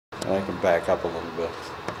And I can back up a little bit.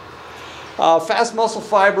 Fast muscle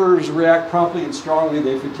fibers react promptly and strongly.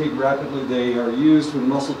 They fatigue rapidly. They are used when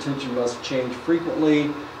muscle tension must change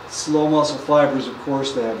frequently. Slow muscle fibers, of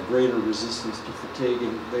course, they have greater resistance to fatigue,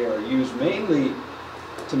 and they are used mainly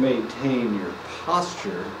to maintain your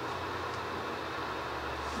posture.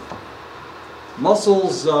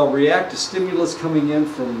 Muscles react to stimulus coming in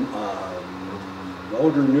from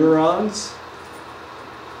motor neurons.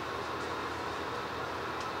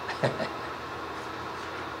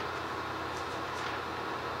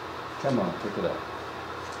 Come on, pick it up.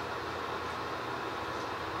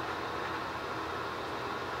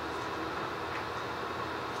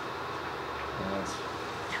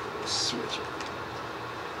 Let's switch it.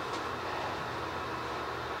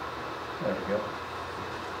 There we go.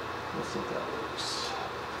 Let's see if that works.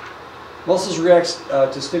 Muscles react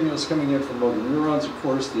to stimulus coming in from motor neurons, of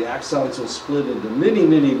course. The axons will split into many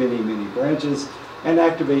branches and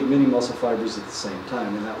activate many muscle fibers at the same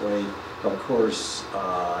time. And that way, of course,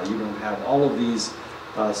 you don't have all of these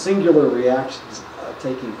singular reactions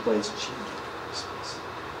taking place.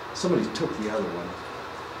 Somebody took the other one.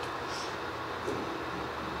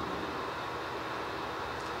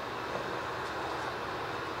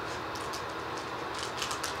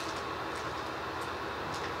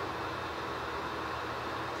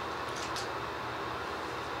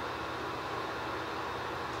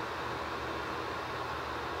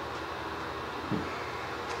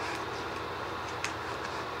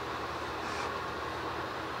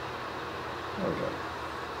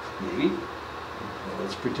 Maybe. Well,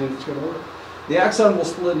 let's pretend it's going to work. The axon will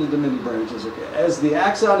split into many branches. Okay. As the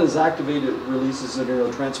axon is activated, it releases a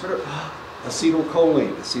neurotransmitter,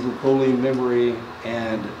 acetylcholine. Acetylcholine, memory,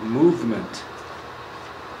 and movement.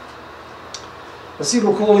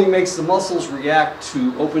 Acetylcholine makes the muscles react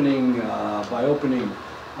to by opening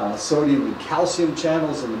sodium and calcium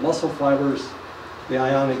channels in the muscle fibers. The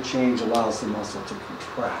ionic change allows the muscle to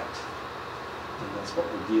contract. And that's what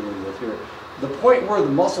we're dealing with here. The point where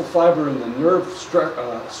the muscle fiber and the nerve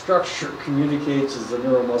structure communicates is the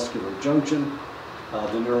neuromuscular junction.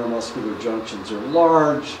 The neuromuscular junctions are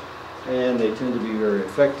large, and they tend to be very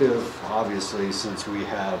effective, obviously, since we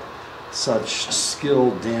have such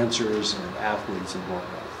skilled dancers and athletes and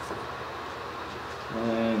whatnot.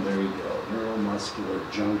 And there you go,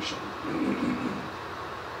 neuromuscular junction.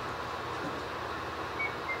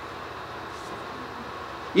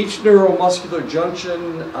 Each neuromuscular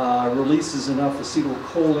junction releases enough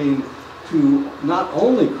acetylcholine to not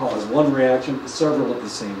only cause one reaction, but several at the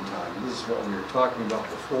same time. This is what we were talking about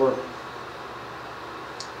before,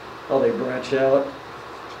 how they branch out.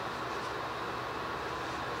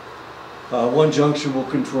 One junction will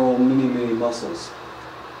control many muscles.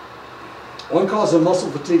 One cause of muscle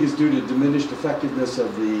fatigue is due to diminished effectiveness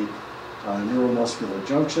of the neuromuscular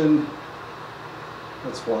junction.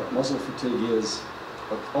 That's what muscle fatigue is.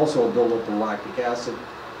 Also a buildup of lactic acid.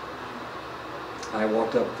 I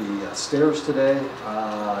walked up the stairs today.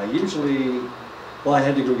 Usually, well, I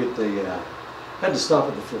had to go get had to stop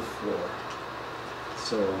at the 5th floor.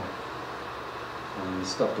 So, I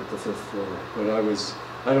stopped at the 5th floor. But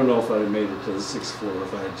I don't know if I had made it to the 6th floor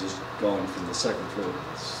if I had just gone from the 2nd floor to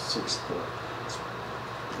the 6th floor.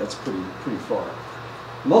 That's pretty far.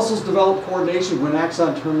 Muscles develop coordination when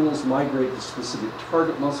axon terminals migrate to specific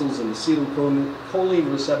target muscles, and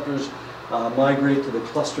acetylcholine receptors migrate to the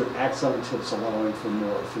clustered axon tips, allowing for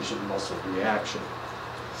more efficient muscle reaction.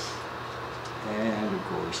 And of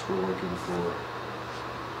course, we're looking for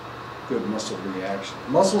good muscle reaction.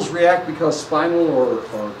 Muscles react because spinal or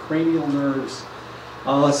cranial nerves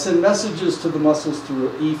send messages to the muscles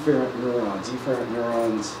through efferent neurons. Efferent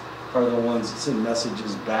neurons are the ones that send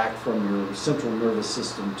messages back from your central nervous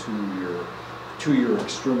system to your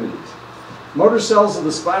extremities. Motor cells of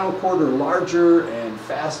the spinal cord are larger and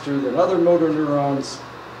faster than other motor neurons.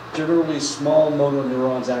 Generally, small motor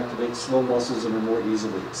neurons activate slow muscles and are more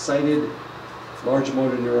easily excited. Large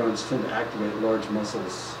motor neurons tend to activate large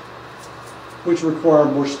muscles, which require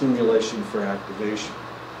more stimulation for activation.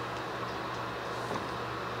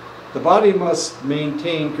 The body must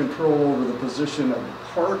maintain control over the position of the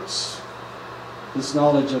parts. This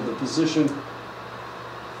knowledge of the position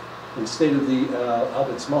and state of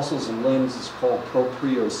its muscles and limbs is called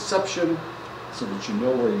proprioception, so that you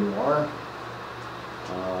know where you are,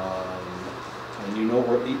 and you know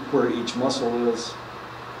where each muscle is.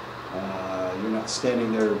 You're not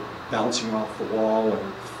standing there bouncing off the wall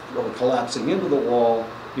or collapsing into the wall.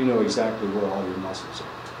 You know exactly where all your muscles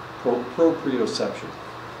are. Proprioception.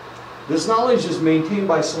 This knowledge is maintained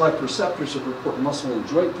by select receptors that report muscle and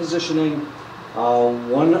joint positioning.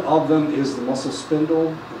 One of them is the muscle spindle.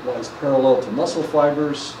 It lies parallel to muscle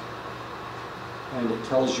fibers. and it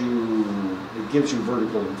tells you, it gives you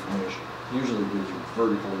vertical information. Usually gives you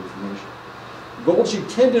vertical information. Golgi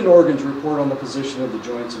tendon organs report on the position of the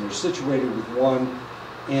joints and are situated with one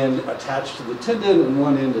end attached to the tendon and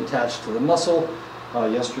one end attached to the muscle.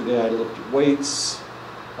 Yesterday I looked at weights,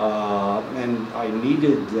 and I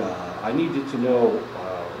needed to know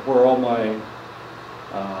where all my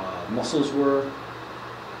muscles were.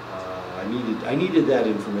 I needed that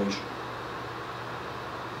information.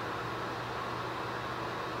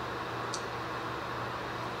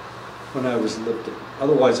 When I was lifting.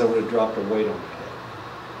 Otherwise I would have dropped a weight on my head,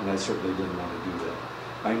 and I certainly didn't want to do that.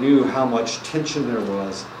 I knew how much tension there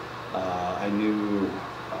was. I knew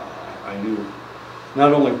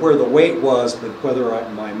not only where the weight was, but whether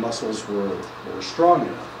my muscles were strong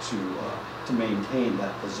enough to maintain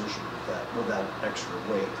that position with that extra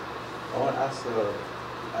weight. I want to ask,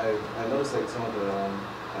 I noticed like some of the,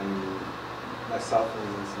 myself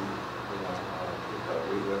and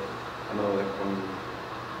I know like when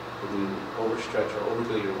you overstretch or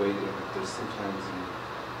overdo your weight, there's sometimes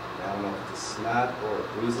I don't know if it's a snap or a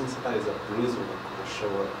bruising. Sometimes a bruise will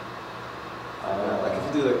show up. Like if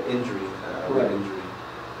you do an injury, weight injury,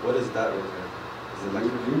 what is that right there? Is it like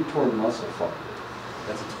you torn muscle fiber?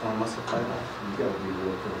 That's a torn muscle fiber. You got to be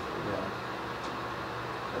real careful. Yeah.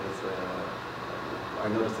 That is, I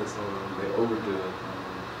noticed that some of them, they overdo it,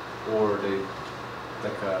 or they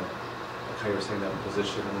like how you were saying, that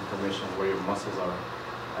position and information of where your muscles are.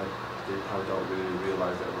 They probably don't really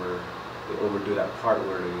realize that they overdo that part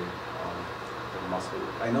where the muscle.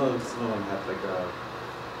 I know some of them have like a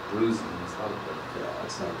bruising and stuff, but yeah,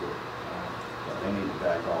 that's not good. They need to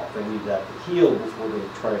back off. They need that to heal before they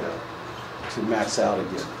try to max out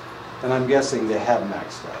again. And I'm guessing they have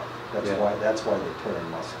maxed out. That's why they're tearing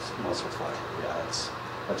muscle fiber. Yeah,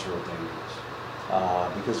 that's real dangerous.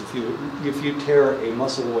 Because if you tear a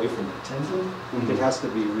muscle away from a tendon, it has to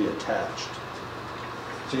be reattached.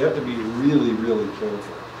 So you have to be really, really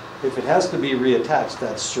careful. If it has to be reattached,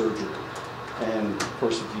 that's surgery. And of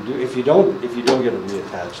course, if you don't get it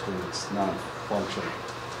reattached, then it's not functional.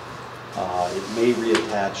 It may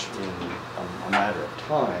reattach in a matter of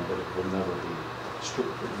time, but it will never be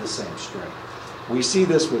the same strength. We see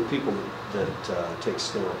this with people that take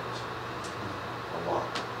steroids a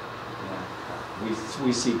lot.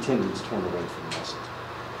 We see tendons torn away from muscles.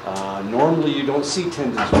 Normally, you don't see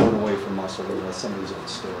tendons torn away from muscle unless somebody's on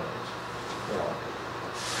steroids.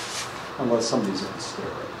 Unless somebody's on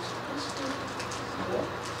steroids.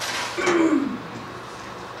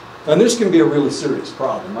 And this can be a really serious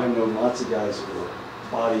problem. I've known lots of guys who are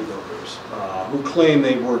bodybuilders who claim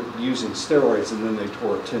they weren't using steroids and then they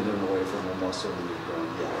tore a tendon away from a muscle and you're going,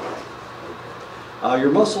 yeah. Okay.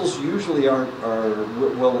 Your muscles usually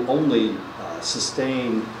will only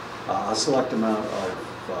sustain a select amount of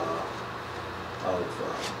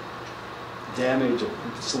damage, a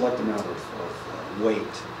select amount of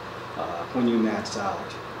weight. When you max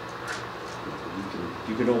out,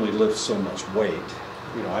 you can only lift so much weight.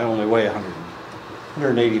 I only weigh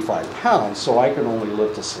 185 pounds, so I can only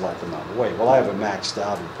lift a select amount of weight. Well, I haven't maxed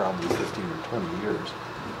out in probably 15 or 20 years,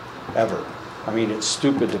 ever. I mean, it's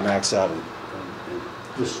stupid to max out and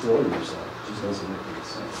destroy yourself. It just doesn't make any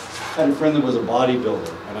sense. I had a friend that was a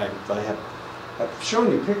bodybuilder, and I've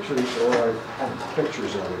shown you pictures, or I've had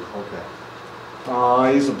pictures of him. Okay.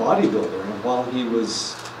 He's a bodybuilder, and while he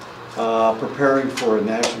was preparing for a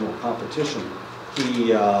national competition,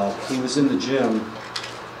 he was in the gym,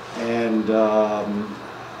 and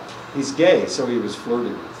he's gay, so he was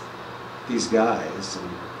flirting with these guys,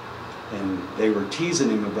 and they were teasing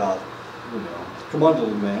him about, come on,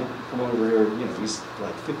 little man, come over here. He's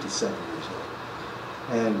like 57 years old,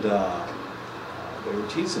 and they were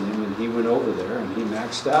teasing him, and he went over there, and he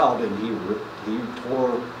maxed out, and he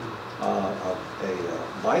tore a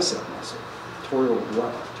bicep muscle, tore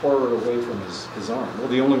it away from his arm. Well,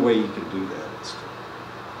 the only way you can do that is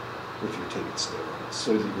if you're taking steroids,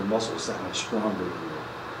 so that your muscle is that much stronger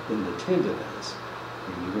than the tendon is.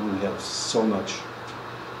 You only have so much.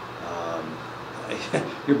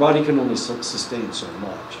 Your body can only sustain so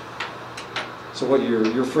much. So what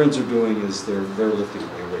your friends are doing is they're lifting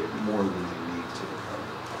way more than they need to.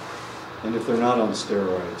 And if they're not on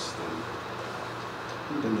steroids,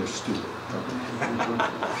 then they're stupid.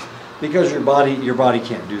 Because your body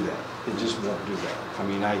can't do that. It just won't do that. I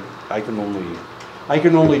mean, I can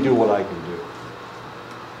only do what I can do.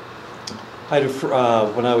 I had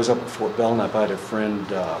when I was up at Fort Belknap, I had a friend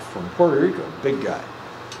from Puerto Rico, big guy,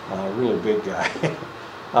 really big guy,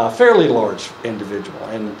 fairly large individual,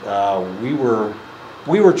 and we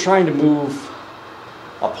were trying to move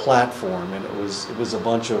a platform, and it was a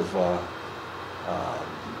bunch of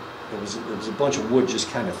it was a bunch of wood just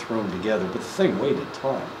kind of thrown together, but the thing weighed a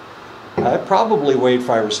ton. It probably weighed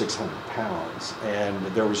 500 or 600 pounds, and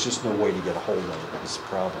there was just no way to get a hold of it. It was a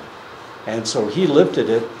problem. And so he lifted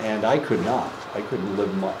it, and I could not. I couldn't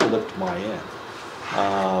lift my end.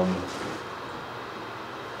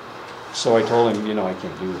 So I told him, I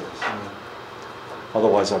can't do this.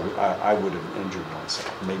 Otherwise, I would have injured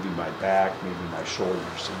myself. Maybe my back, maybe my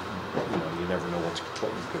shoulders. You never know what you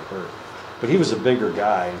could hurt. But he was a bigger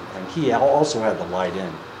guy, and he also had the light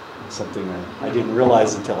end. Something I didn't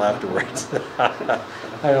realize until afterwards. I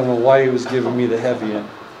don't know why he was giving me the heavy end.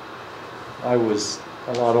 I was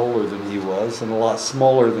a lot older than he was and a lot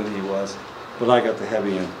smaller than he was, but I got the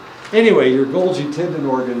heavy end. Anyway, your Golgi tendon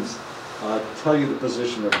organs tell you the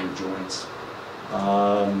position of your joints.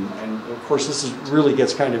 And of course this really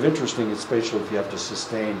gets kind of interesting, especially if you have to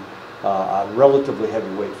sustain a relatively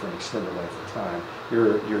heavy weight for an extended length of time.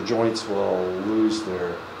 Your joints will lose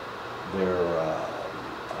their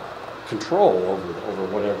control over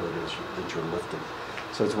whatever it is that you're lifting.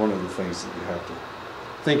 So it's one of the things that you have to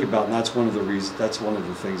think about, and that's one of the reasons. That's one of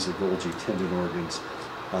the things that Golgi tendon organs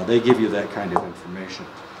they give you that kind of information.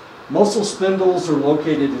 Muscle spindles are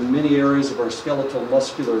located in many areas of our skeletal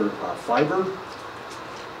muscular fiber.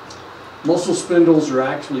 Muscle spindles are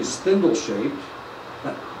actually spindle-shaped,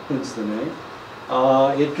 hence the name.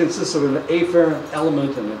 It consists of an afferent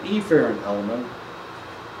element and an efferent element.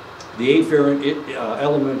 The afferent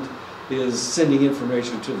element is sending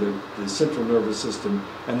information to the central nervous system,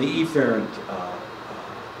 and the efferent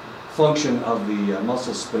function of the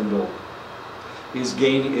muscle spindle is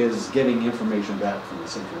getting information back from the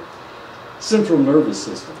central nervous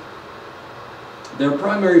system. Their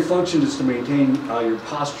primary function is to maintain your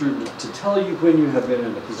posture, to tell you when you have been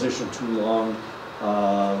in a position too long.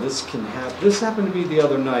 This happened to me the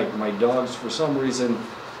other night. My dogs, for some reason,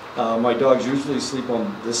 my dogs usually sleep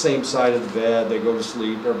on the same side of the bed. They go to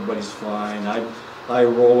sleep, everybody's fine. I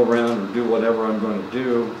roll around or do whatever I'm going to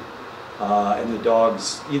do, and the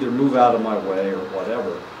dogs either move out of my way or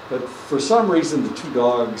whatever. But for some reason, the two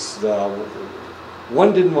dogs,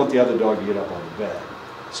 one didn't want the other dog to get up on the bed.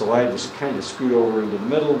 So I just kind of scoot over into the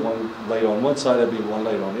middle, one laid on one side of me, one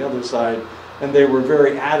laid on the other side, and they were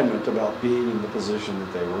very adamant about being in the position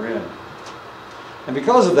that they were in. And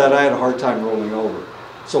because of that, I had a hard time rolling over.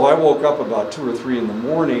 So I woke up about 2 or 3 in the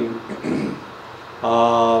morning, and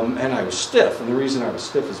I was stiff. And the reason I was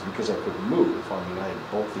stiff is because I couldn't move. I mean, I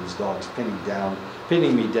had both these dogs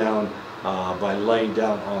pinning me down by laying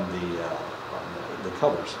down on the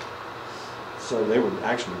covers. So they were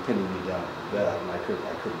actually pinning me down on the bed, and I couldn't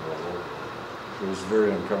roll over. It was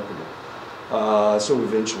very uncomfortable. So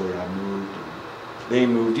eventually I moved, and they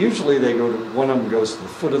moved. Usually one of them goes to the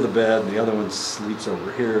foot of the bed, and the other one sleeps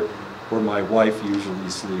over here, where my wife usually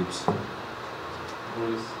sleeps.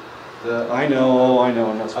 I know, I'm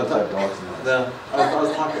not supposed to have dogs in the house. I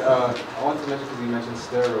was talking, I wanted to mention, because you mentioned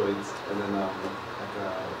steroids, and then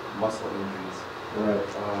muscle injuries. Right.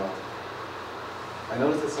 I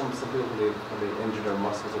noticed that some people, when they injure their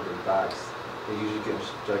muscles or their backs, they usually get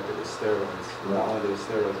injected with steroids. Right. Not only those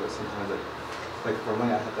steroids, but sometimes, like for me,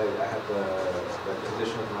 I had the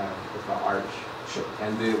condition with my arch. Sure.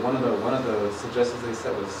 And one of the suggestions they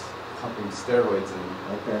said was pumping steroids in.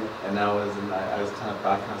 Okay. And I was kind of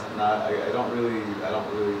backing. I was like, nah, I don't really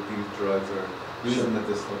use drugs or using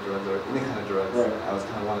medicinal drugs or any kind of drugs. Right. I was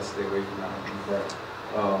kind of want to stay away from that.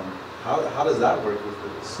 Right. How does that work with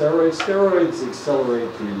Steroids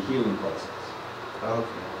accelerate the healing process. Okay.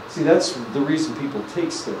 See, that's the reason people take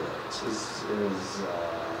steroids.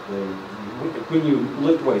 When you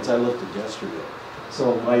lift weights, I lifted yesterday,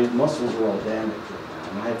 so my muscles are all damaged right now,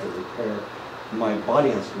 and I have to repair. My body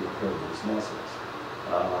has to repair those muscles.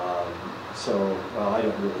 I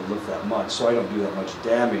don't really lift that much, so I don't do that much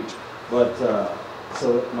damage. But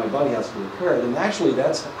so my body has to repair it, and actually,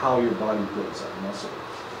 that's how your body builds up muscle,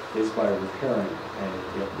 is by repairing, and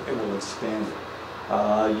it will expand it.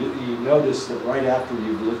 You notice that right after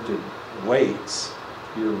you've lifted weights,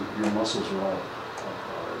 your muscles are all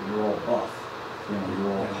you're all buff,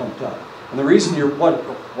 you're all pumped up. And the reason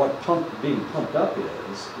being pumped up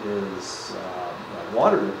is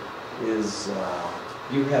water is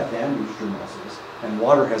you have damaged your muscles, and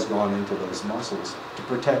water has gone into those muscles to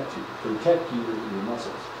protect your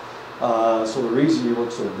muscles. So the reason you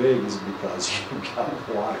look so big is because you've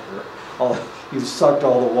got water. You've sucked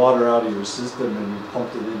all the water out of your system and you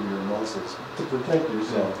pumped it into your muscles to protect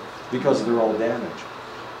yourself because they're all damaged.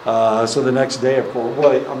 So the next day, of course,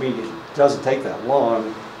 it doesn't take that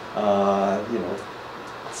long.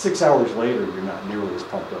 6 hours later, you're not nearly as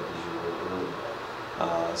pumped up as you were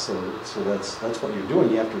earlier. So that's what you're doing.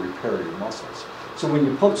 You have to repair your muscles. So when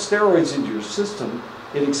you pump steroids into your system,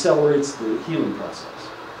 it accelerates the healing process.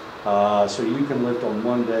 So you can lift on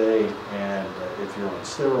one day, and if you're on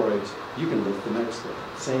steroids, you can lift the next day.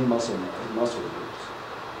 Same muscle groups,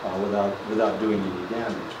 without doing any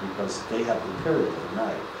damage, because they have repaired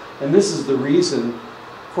overnight. And this is the reason,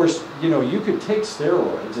 of course, you know, you could take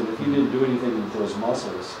steroids, and if you didn't do anything with those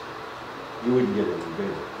muscles, you wouldn't get any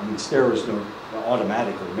bigger. I mean, steroids don't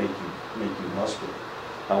automatically make you muscular.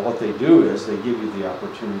 What they do is they give you the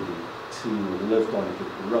opportunity to lift on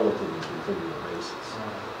a relatively continual basis.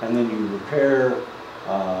 And then you repair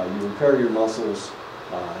your muscles,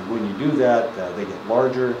 and when you do that, they get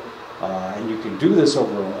larger, and you can do this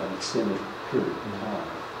over an extended period of time,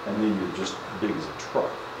 and then you're just big as a truck,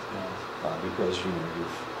 because you know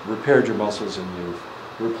you've repaired your muscles and you've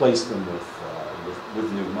replaced them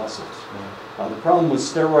with new muscles. The problem with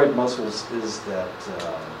steroid muscles is that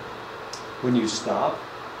when you stop,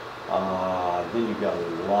 then you've got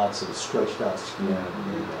lots of stretched out skin,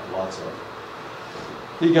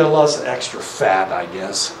 you got lots of extra fat, I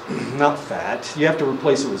guess. Not fat. You have to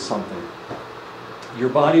replace it with something. Your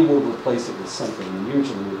body will replace it with something, and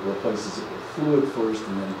usually it replaces it with fluid first,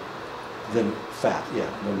 and then fat. Yeah,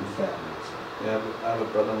 then fat. Yeah, I have a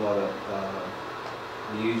brother-in-law that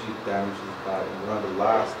he usually damages his body. One of the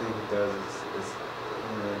last things he does is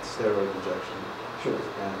steroid injection. Sure.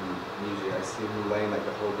 And usually I see him laying like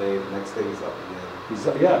the whole day. The next day he's up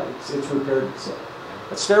again. It's repaired itself.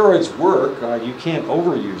 But steroids work. You can't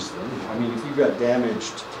overuse them. I mean, if you've got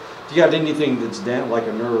damaged, if you got anything that's like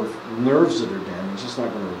a nerves that are damaged, it's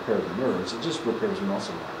not going to repair the nerves. It just repairs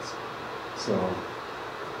muscle mass. So,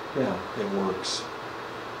 yeah, it works.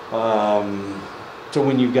 So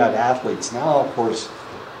when you've got athletes now, of course,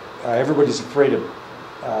 everybody's afraid of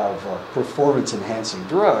performance-enhancing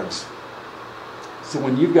drugs. So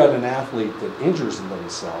when you've got an athlete that injures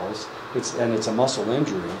themselves, it's a muscle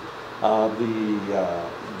injury, the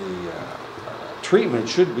treatment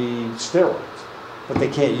should be steroids, but they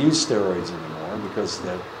can't use steroids anymore because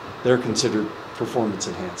they're considered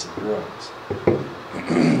performance-enhancing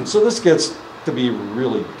drugs. So this gets to be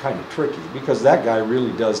really kind of tricky, because that guy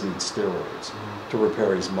really does need steroids to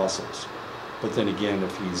repair his muscles. But then again,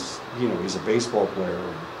 if he's a baseball player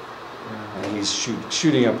and he's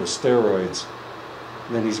shooting up with steroids,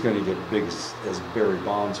 then he's going to get big as Barry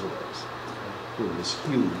Bonds was, who was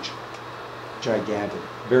huge, gigantic.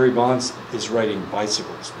 Barry Bonds is riding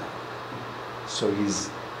bicycles now, so he's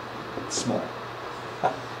small.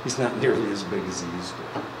 He's not nearly as big as he used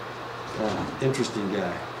to. Interesting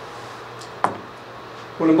guy.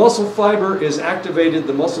 When a muscle fiber is activated,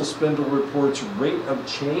 the muscle spindle reports rate of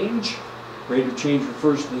change. Rate of change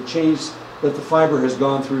refers to the change that the fiber has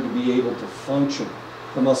gone through to be able to function.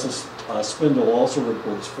 The muscle spindle also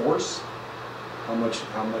reports force. How much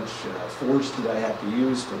force did I have to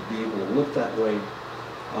use to be able to lift that weight?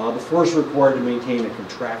 The force required to maintain a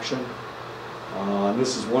contraction.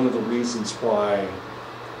 This is one of the reasons why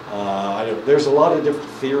there's a lot of different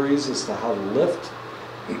theories as to how to lift.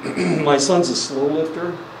 My son's a slow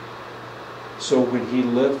lifter, so when he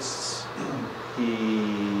lifts,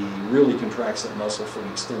 he really contracts that muscle for an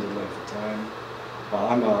extended length of time.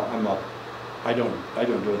 I don't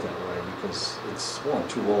do it that way because I'm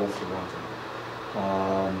too old for one thing.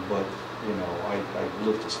 But you know, I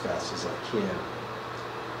lift as fast as I can.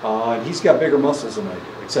 And he's got bigger muscles than I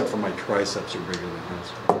do, except for my triceps are bigger than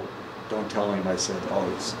his. Don't tell him I said,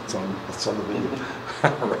 it's on the video.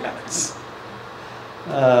 Rats.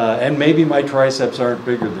 And maybe my triceps aren't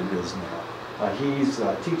bigger than his now. He's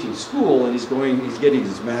teaching school, and he's getting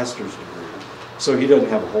his master's degree, so he doesn't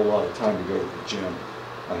have a whole lot of time to go to the gym.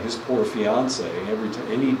 His poor fiance,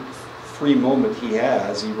 any free moment he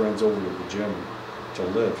has, he runs over to the gym to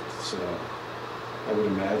lift. So I would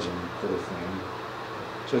imagine, poor thing,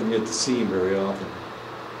 doesn't get to see him very often.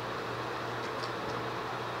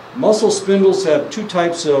 Muscle spindles have two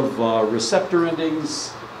types of receptor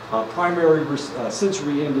endings. Primary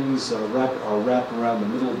sensory endings are wrapped around the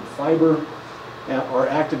middle of the fiber, are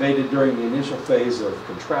activated during the initial phase of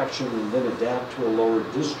contraction, and then adapt to a lower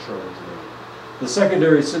discharge rate. The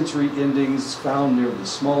secondary sensory endings found near the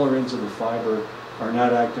smaller ends of the fiber are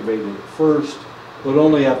not activated at first, but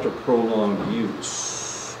only after prolonged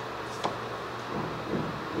use.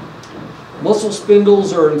 Muscle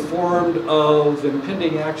spindles are informed of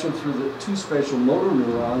impending action through the two spatial motor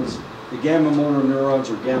neurons. The gamma motor neurons,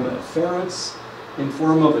 or gamma efferents, in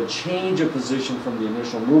form of a change of position from the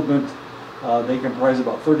initial movement. They comprise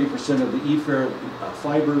about 30% of the efferent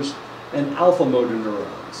fibers, and alpha motor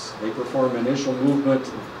neurons. They perform initial movement.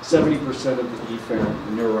 70% of the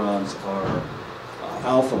efferent neurons are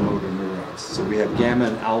alpha motor neurons. neurons. So we have gamma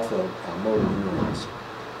and alpha motor neurons.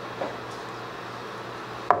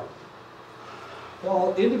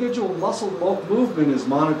 Well, individual muscle movement is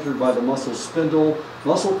monitored by the muscle spindle.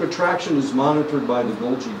 Muscle contraction is monitored by the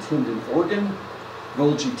Golgi tendon organ.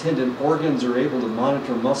 Golgi tendon organs are able to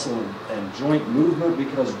monitor muscle and joint movement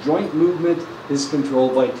because joint movement is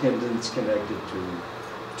controlled by tendons connected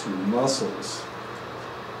to muscles.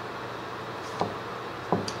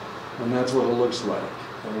 And that's what it looks like.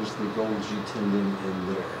 There's the Golgi tendon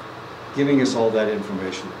in there, giving us all that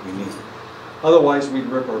information that we need. Otherwise, we'd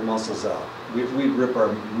rip our muscles out. We'd rip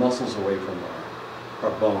our muscles away from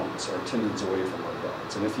our bones, our tendons away from our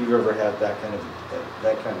bones. And if you've ever had that kind of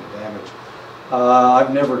damage,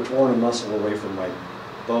 I've never torn a muscle away from my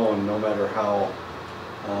bone, no matter how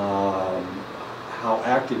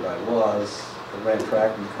active I was. I ran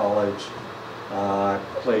track in college. I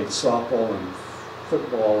played softball and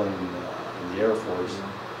football in the Air Force.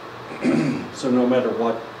 So no matter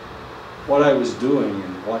what I was doing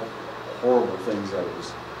and what horrible things I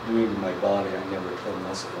was doing to my body, I never tore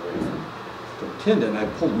muscle away from tendon. I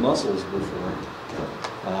pulled muscles before.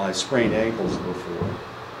 I sprained ankles before.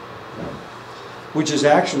 Which is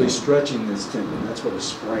actually stretching this tendon. That's what a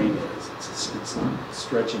sprain is. It's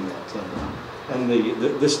stretching that tendon. And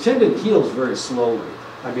this tendon heals very slowly.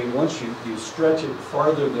 I mean, once you stretch it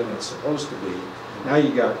farther than it's supposed to be, now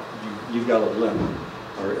you've got a limp,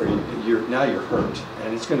 or now you're hurt,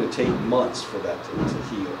 and it's going to take months for that to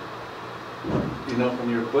heal. You know, when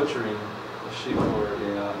you're butchering a sheep, or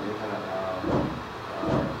you kind of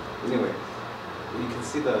anyway, you can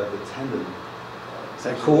see the tendon. Is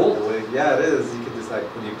that cool? Yeah, it is. You can just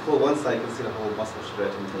when you pull one side, you can see the whole muscle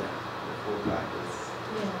stretch and pull back.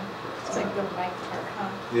 It's like the right part, huh?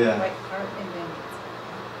 Yeah. The right part, and then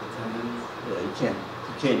The tendons. Yeah, you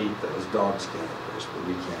can't eat those. Dogs can, of course, but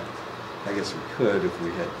we can't. I guess we could if we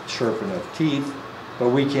had sharp enough teeth, but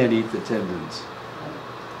we can't eat the tendons.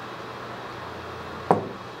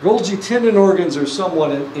 Golgi tendon organs are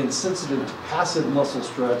somewhat insensitive to passive muscle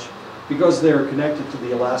stretch because they are connected to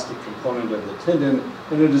the elastic component of the tendon,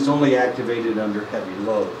 and it is only activated under heavy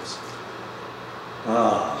loads.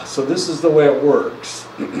 So this is the way it works.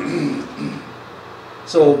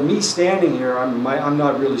 So me standing here, I'm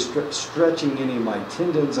not really stretching any of my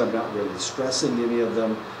tendons. I'm not really stressing any of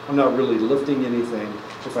them. I'm not really lifting anything.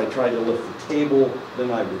 If I tried to lift the table, then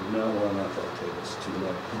I would know. Well, not that table's too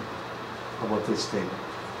low. How about this table?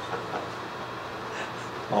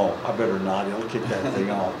 Oh, I better not. It'll kick that thing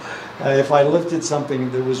off. If I lifted something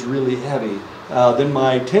that was really heavy, then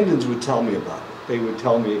my tendons would tell me about it. They would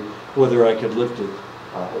tell me whether I could lift it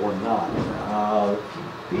or not.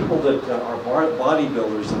 People that are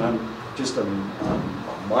bodybuilders, and I'm just a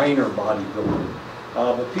minor bodybuilder,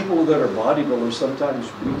 but people that are bodybuilders,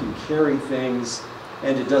 sometimes we can carry things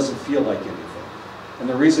and it doesn't feel like anything. And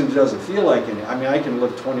the reason it doesn't feel like anything, I mean, I can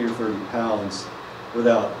lift 20 or 30 pounds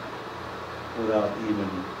without even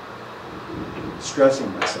stressing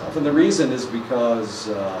myself. And the reason is because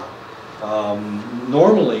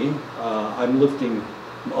normally I'm lifting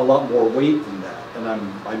a lot more weight than that, and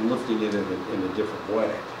I'm lifting it in a different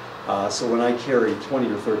way. So when I carry 20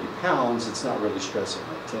 or 30 pounds, it's not really stressing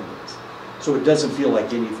my tendons. So it doesn't feel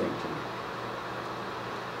like anything to me.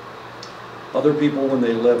 Other people, when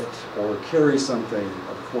they lift or carry something,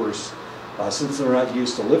 of course, since they're not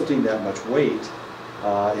used to lifting that much weight,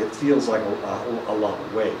 it feels like a lot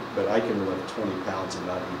of weight. But I can lift 20 pounds and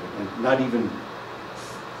not even,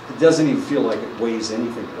 it doesn't even feel like it weighs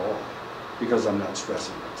anything at all, because I'm not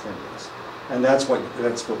stressing my tendons. And that's what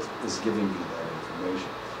is giving me that information.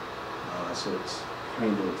 So it's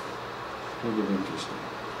kind of interesting.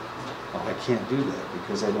 Oh, I can't do that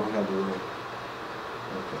because I don't have the right.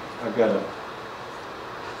 Okay, I've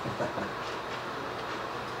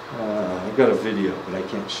got a video, but I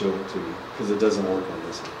can't show it to you because it doesn't work on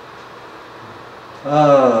this one.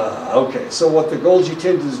 Okay, so what the Golgi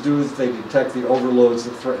tendons do is they detect the overloads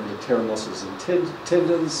that threaten to tear muscles and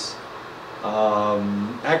tendons.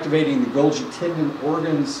 Activating the Golgi tendon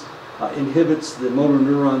organs inhibits the motor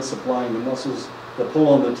neurons supplying the muscles that pull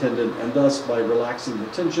on the tendon, and thus, by relaxing the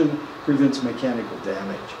tension, prevents mechanical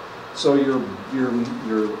damage. So your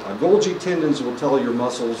Golgi tendons will tell your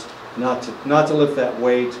muscles not to lift that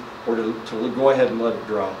weight, or to go ahead and let it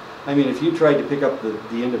drop. I mean, if you tried to pick up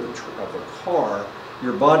the end of a car,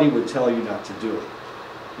 your body would tell you not to do it.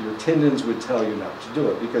 Your tendons would tell you not to do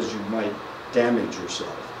it because you might damage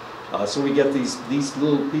yourself. So we get these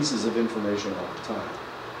little pieces of information all the time.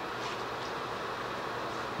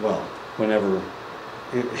 Well, whenever,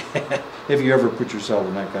 if you ever put yourself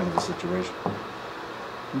in that kind of a situation.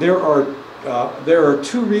 There are There are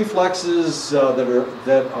two reflexes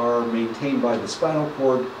that are maintained by the spinal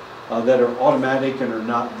cord that are automatic and are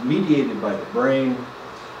not mediated by the brain.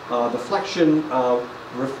 The flexion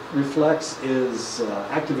reflex is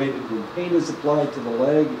activated when pain is applied to the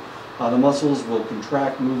leg. The muscles will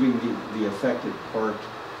contract, moving the affected part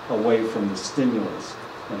away from the stimulus.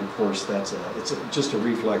 And of course, it's just a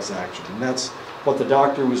reflex action. And that's what the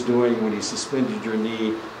doctor was doing when he suspended your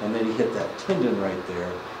knee and then he hit that tendon right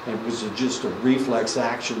there. And it was just a reflex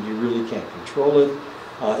action. You really can't control it.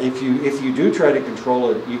 If you do try to control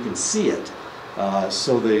it, you can see it.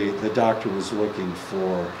 So the doctor was looking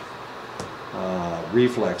for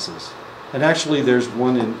reflexes. And actually, there's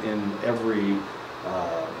one in every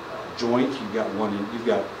joint. You've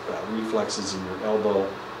got reflexes in your elbow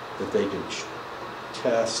that they can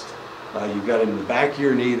test. You've got them in the back of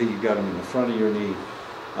your knee, that you've got them in the front of your knee.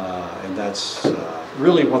 And that's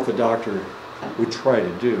really what the doctor would try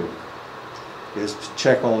to do, is to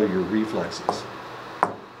check all of your reflexes.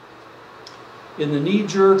 In the knee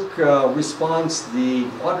jerk response, the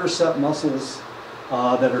quadricep muscles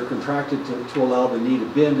that are contracted to allow the knee to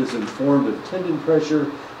bend is informed of tendon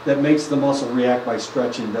pressure that makes the muscle react by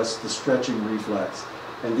stretching. That's the stretching reflex.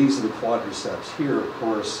 And these are the quadriceps here, of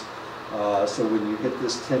course. So when you hit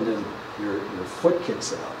this tendon, your foot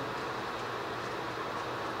kicks out.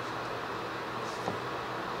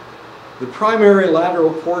 The primary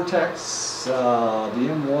lateral cortex, the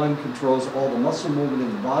M1, controls all the muscle movement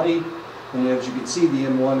in the body. And as you can see, the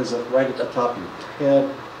M1 is right at the top of your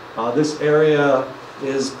head. This area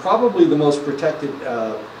is probably the most protected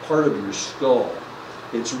part of your skull.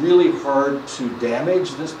 It's really hard to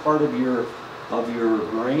damage this part of your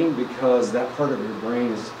brain, because that part of your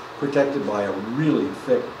brain is protected by a really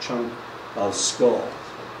thick chunk of skull.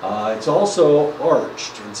 It's also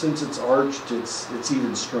arched, and since it's arched, it's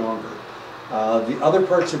even stronger. The other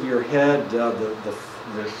parts of your head, the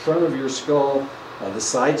front of your skull, the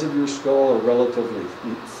sides of your skull are relatively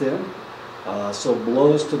thin. So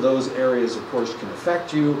blows to those areas, of course, can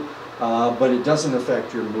affect you, but it doesn't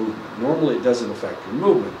affect your movement. Normally it doesn't affect your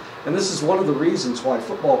movement. And this is one of the reasons why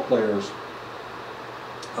football players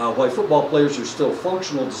are still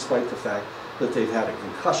functional despite the fact that they've had a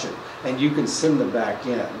concussion. And you can send them back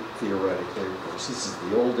in, theoretically. Of course, this is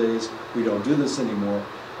the old days. We don't do this anymore.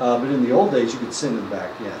 But in the old days, you could send them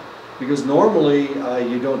back in. Because normally,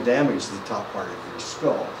 you don't damage the top part of your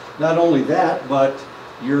skull. Not only that, but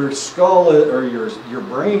your skull or your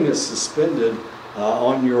brain is suspended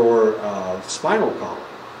on your spinal column.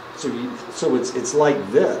 So it's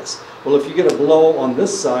like this. Well, if you get a blow on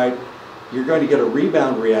this side, you're going to get a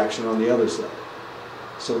rebound reaction on the other side.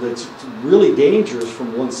 So that's really dangerous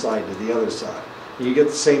from one side to the other side. And you get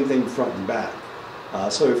the same thing front and back.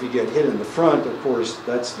 So if you get hit in the front, of course,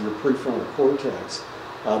 that's your prefrontal cortex.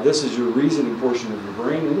 This is your reasoning portion of your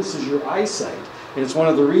brain, and this is your eyesight. And it's one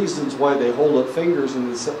of the reasons why they hold up fingers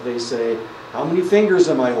and they say, how many fingers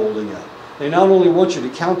am I holding up? They not only want you to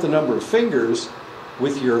count the number of fingers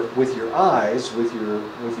with your eyes, with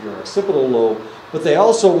your occipital lobe, but they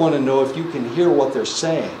also want to know if you can hear what they're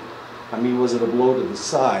saying. I mean, was it a blow to the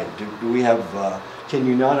side? Do we have, can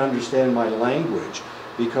you not understand my language?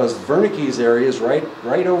 Because Wernicke's area is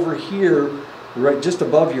right over here, right just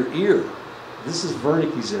above your ear. This is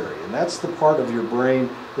Wernicke's area, and that's the part of your brain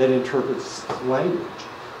that interprets language.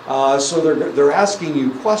 So they're asking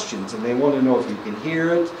you questions, and they want to know if you can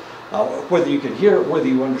hear it, whether you can hear it, whether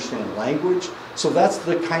you understand language. So that's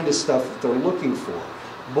the kind of stuff that they're looking for.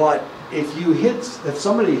 But if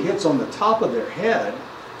somebody hits on the top of their head,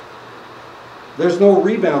 there's no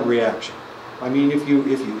rebound reaction. I mean, if you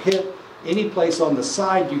hit any place on the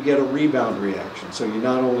side, you get a rebound reaction. So you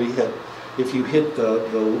not only hit, if you hit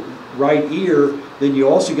the right ear, then you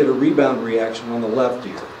also get a rebound reaction on the left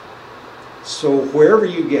ear. So wherever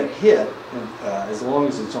you get hit, as long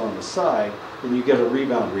as it's on the side, then you get a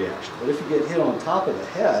rebound reaction. But if you get hit on top of the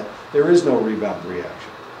head, there is no rebound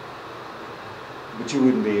reaction. But you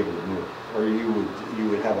wouldn't be able to move, or you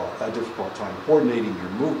would have a difficult time coordinating your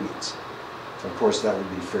movements. So of course that would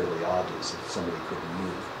be fairly obvious if somebody couldn't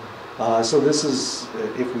move. So this is,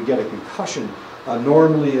 if we get a concussion,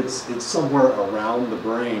 normally it's somewhere around the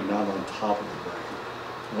brain, not on top of the brain.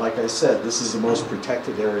 Like I said, this is the most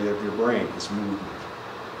protected area of your brain, this movement.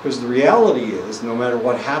 Because the reality is, no matter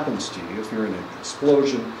what happens to you, if you're in an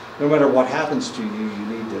explosion, no matter what happens to you, you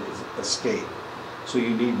need to escape. So you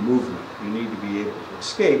need movement. You need to be able to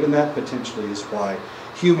escape, and that potentially is why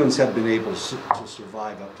humans have been able to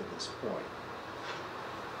survive up to this point.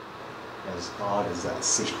 As odd as that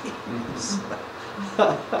seems.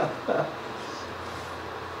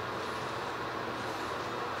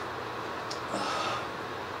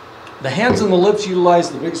 The hands and the lips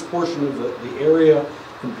utilize the biggest portion of the area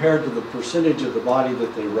compared to the percentage of the body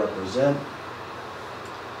that they represent.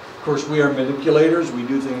 Of course, we are manipulators. We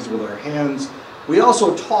do things with our hands. We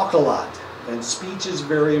also talk a lot, and speech is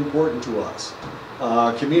very important to us.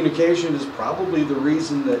 Communication is probably the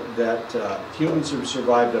reason that humans have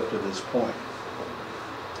survived up to this point.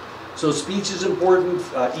 So speech is important,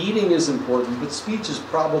 eating is important, but speech is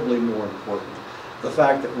probably more important. The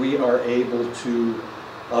fact that we are able to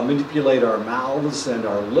manipulate our mouths and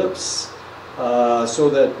our lips so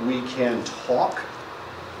that we can talk,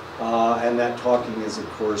 and that talking is, of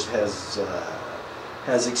course,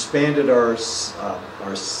 has expanded our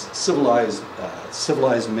civilized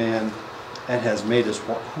man and has made us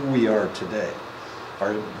who we are today,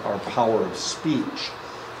 our power of speech.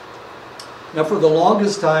 Now, for the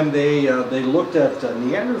longest time, they looked at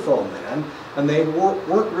Neanderthal man, and they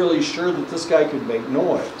weren't really sure that this guy could make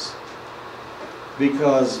noise,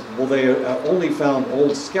 because, well, they only found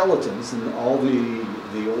old skeletons, and all the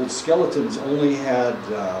old skeletons only had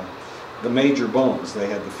the major bones. They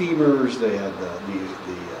had the femurs, they had the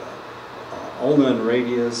ulna and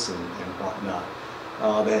radius and whatnot.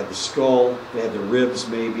 They had the skull, they had the ribs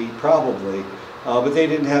maybe, probably, but they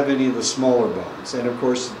didn't have any of the smaller bones. And of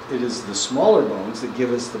course, it is the smaller bones that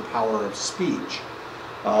give us the power of speech.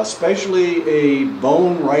 Especially a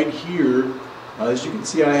bone right here. As you can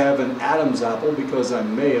see, I have an Adam's apple because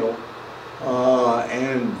I'm male.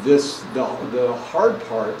 And the hard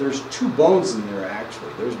part, there's two bones in there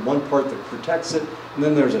actually. There's one part that protects it, and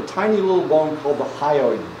then there's a tiny little bone called the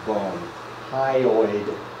hyoid bone.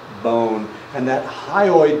 Hyoid bone. And that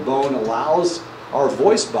hyoid bone allows our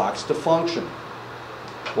voice box to function.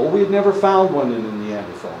 Well, we had never found one in a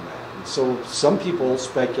Neanderthal man. And so some people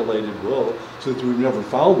speculated, well, since we've never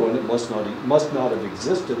found one, it must not have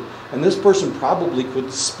existed. And this person probably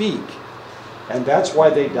couldn't speak. And that's why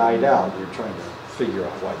they died out. They're trying to figure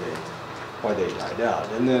out why they died out.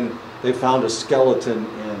 And then they found a skeleton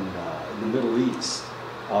in the Middle East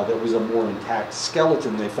that was a more intact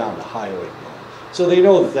skeleton. They found a hyoid bone. So they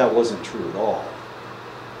know that wasn't true at all.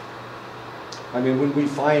 I mean, when we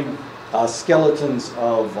find skeletons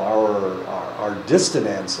of our distant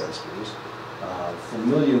ancestors from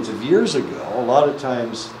millions of years ago, a lot of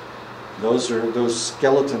times those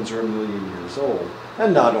skeletons are a million years old.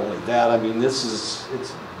 And not only that, I mean,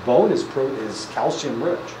 bone is calcium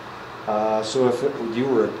rich. So if you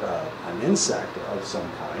were an insect of some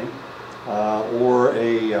kind or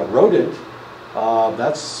a rodent,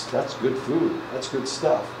 that's good food. That's good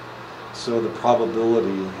stuff. So the probability,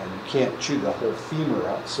 and you can't chew the whole femur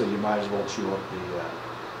up, so you might as well chew up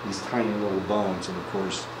these tiny little bones. And of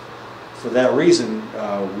course, for that reason,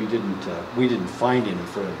 we didn't find any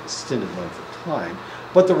for an extended length of time.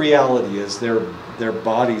 But the reality is their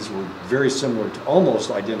bodies were very similar to,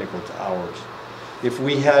 almost identical to ours. If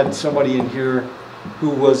we had somebody in here who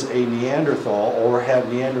was a Neanderthal or had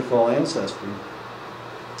Neanderthal ancestry,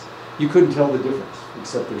 you couldn't tell the difference,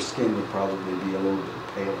 except their skin would probably be a little bit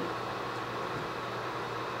paler.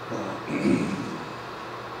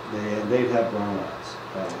 They'd have brown eyes.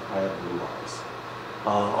 I have blue eyes.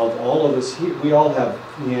 Of all of us here, we all have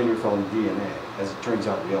Neanderthal DNA. As it turns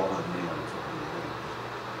out, we all have Neanderthal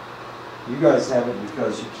DNA. You guys have it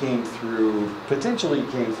because you came through, potentially you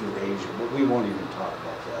came through Asia, but we won't even talk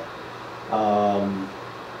about that.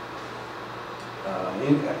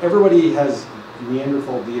 Everybody has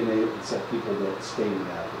Neanderthal DNA except people that stay in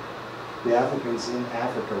Africa. The Africans in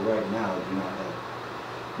Africa right now do not have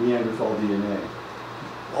Neanderthal DNA.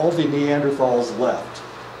 All the Neanderthals left,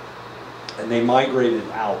 and they migrated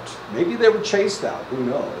out. Maybe they were chased out, who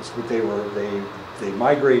knows? But they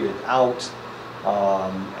migrated out,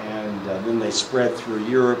 and then they spread through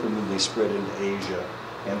Europe, and then they spread into Asia.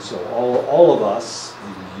 And so all of us,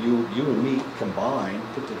 you and me combined,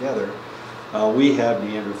 put together, we have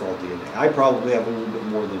Neanderthal DNA. I probably have a little bit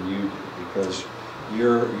more than you do because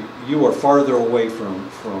you are farther away from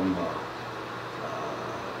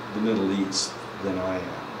the Middle East than I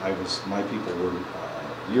am. My people were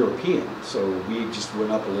European, so we just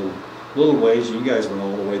went up a little ways. You guys went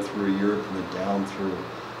all the way through Europe and then down through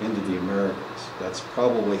into the Americas. That's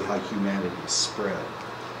probably how humanity spread.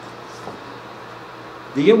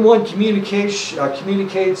 The M1 communicates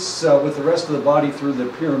with the rest of the body through the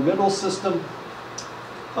pyramidal system.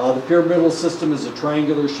 The pyramidal system is a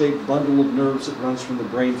triangular shaped bundle of nerves that runs from the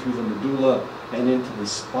brain through the medulla and into the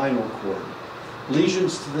spinal cord.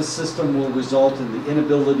 Lesions to this system will result in the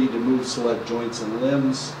inability to move select joints and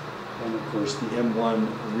limbs. And of course, the M1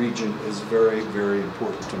 region is very, very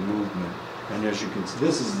important to movement. And as you can see,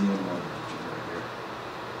 this is the M1 region right here.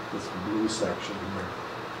 This blue section here.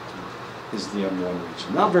 is the M1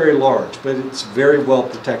 region. Not very large, but it's very well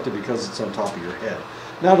protected because it's on top of your head.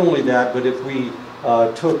 Not only that, but if we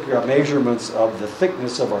took measurements of the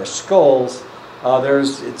thickness of our skulls,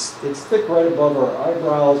 it's thick right above our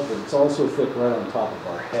eyebrows, but it's also thick right on top of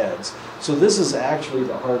our heads. So this is actually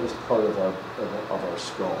the hardest part of our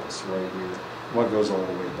skulls, right here. What goes all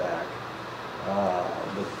the way back.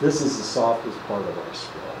 But this is the softest part of our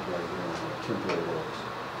skull, right here on the temporal lobes.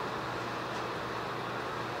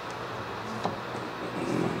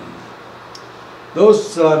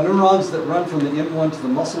 Those neurons that run from the M1 to the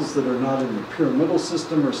muscles that are not in the pyramidal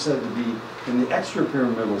system are said to be in the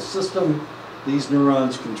extrapyramidal system. These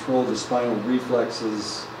neurons control the spinal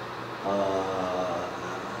reflexes.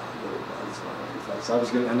 I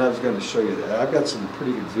was going to show you that. I've got some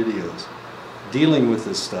pretty good videos dealing with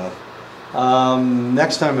this stuff.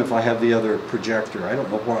 Next time, if I have the other projector, I don't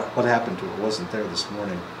know what happened to it. It wasn't there this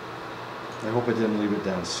morning. I hope I didn't leave it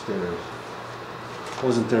downstairs. It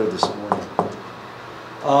wasn't there this morning.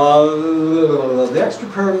 The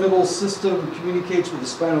extrapyramidal system communicates with the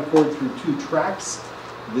spinal cord through two tracts,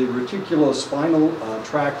 the reticulospinal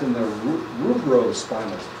tract and the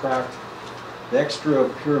rubrospinal tract. The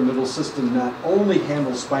extrapyramidal system not only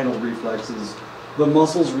handles spinal reflexes, but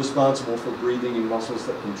muscles responsible for breathing and muscles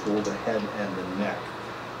that control the head and the neck.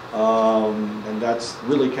 And that's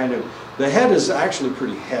really kind of, the head is actually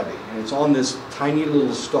pretty heavy, and it's on this tiny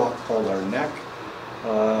little stalk called our neck.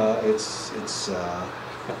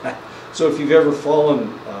 So if you've ever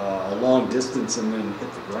fallen a long distance and then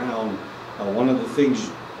hit the ground, one of the things,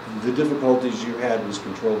 the difficulties you had was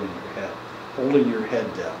controlling your head, holding your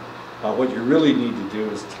head down. What you really need to do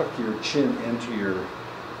is tuck your chin into your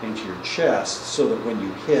chest so that when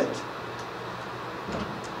you hit,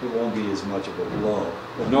 it won't be as much of a blow.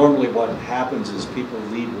 But normally what happens is people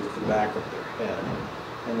lead with the back of their head,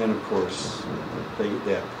 and then of course they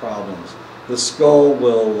have problems. The skull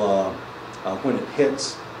will, when it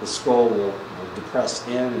hits, the skull will depress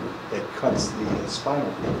in, and it cuts the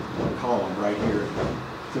spinal column right here.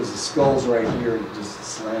 Because the skull's right here, and it just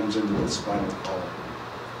slams into the spinal column.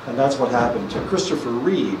 And that's what happened to Christopher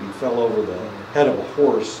Reeve. He fell over the head of a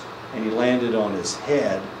horse, and he landed on his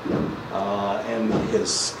head, and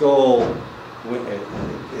his skull,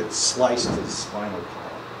 it sliced his spinal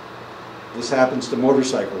column. This happens to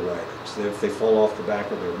motorcycle riders if they fall off the back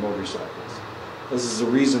of their motorcycles. This is the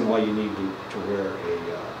reason why you need to wear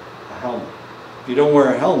a helmet. If you don't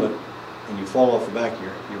wear a helmet and you fall off the back of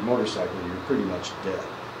your motorcycle, you're pretty much dead.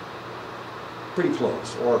 Pretty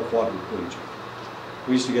close, or a quadriplegic.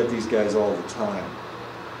 We used to get these guys all the time.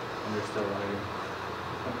 And they're still riding.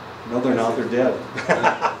 No, they're not. They're dead.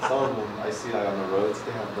 Some of them I see on the roads,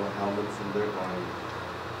 they have no helmets and they're going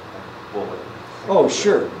like bullet. Oh,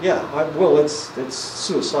 sure. Yeah. Well, it's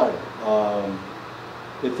suicidal.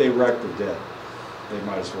 If they wreck, they're dead. They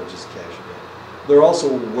might as well just cash it in. They're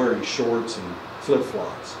also wearing shorts and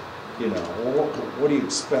flip-flops. You know, what do you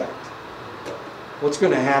expect? What's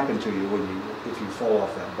going to happen to you if you fall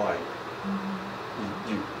off that bike?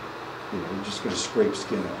 You're just going to scrape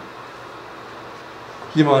skin up.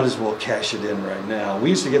 You might as well cash it in right now. We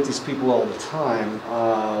used to get these people all the time.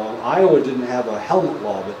 Iowa didn't have a helmet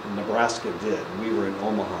law, but Nebraska did. We were in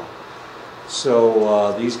Omaha.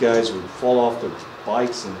 So these guys would fall off their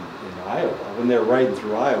bikes in Iowa. When they were riding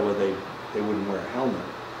through Iowa, they wouldn't wear a helmet.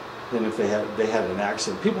 Then if they had an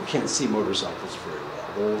accident, people can't see motorcycles very well.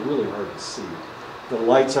 They're really hard to see. The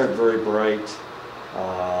lights aren't very bright.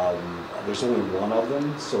 There's only one of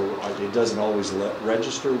them, so it doesn't always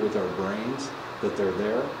register with our brains that they're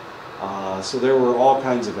there. So there were all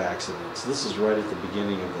kinds of accidents. This is right at the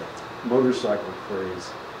beginning of the motorcycle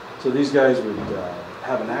craze. So these guys would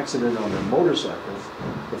have an accident on their motorcycles.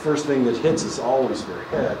 The first thing that hits is always their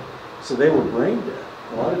head. So they were brain dead.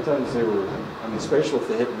 A lot of times they were, especially if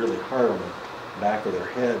they hit really hard on the back of their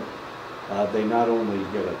head, they not only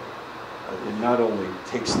it not only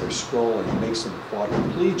takes their skull and makes them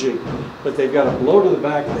quadriplegic, but they've got a blow to the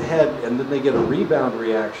back of the head, and then they get a rebound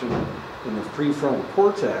reaction in the prefrontal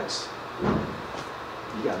cortex.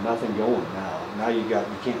 You got nothing going now. Now they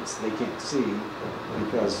can't see,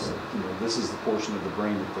 because this is the portion of the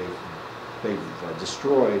brain that they've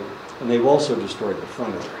destroyed, and they've also destroyed the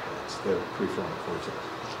front of their heads, the prefrontal cortex.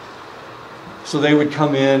 So they would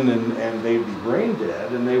come in and they'd be brain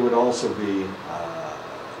dead, and they would also be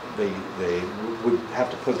they would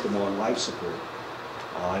have to put them on life support,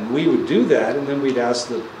 and we would do that, and then we'd ask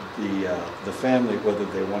the family whether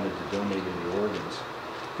they wanted to donate any organs,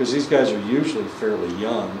 because these guys are usually fairly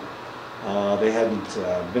young. They hadn't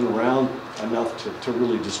been around enough to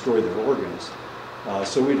really destroy their organs,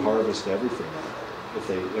 so we'd harvest everything out of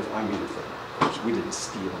them if they We didn't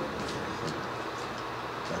steal anything.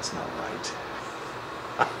 That's not right.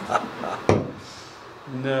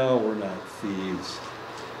 No, we're not thieves.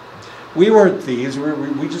 We weren't thieves.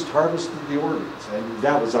 We just harvested the organs. And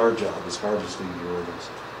that was our job, was harvesting the organs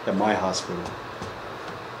at my hospital.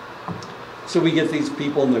 So we get these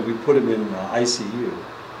people and then we put them in ICU.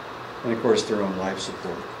 And of course, they're on life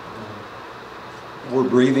support. We're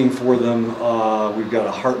breathing for them. We've got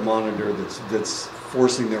a heart monitor that's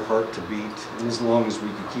forcing their heart to beat. And as long as we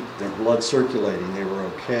could keep their blood circulating, they were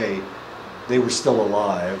okay. They were still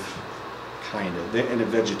alive, kind of, in a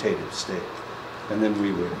vegetative state. And then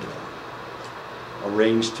we would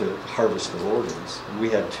arrange to harvest their organs. And we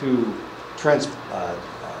had two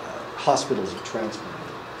hospitals of transplant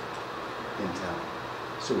in town.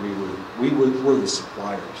 So we're the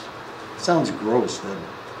suppliers. Sounds gross, doesn't it?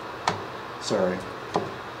 Sorry.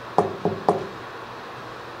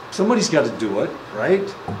 Somebody's got to do it,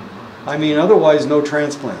 right? I mean, otherwise no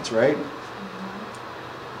transplants, right?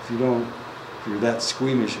 If you're that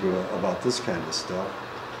squeamish about this kind of stuff.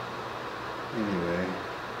 Anyway,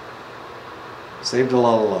 saved a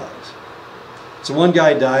lot of lives. So one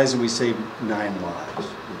guy dies and we save 9 lives.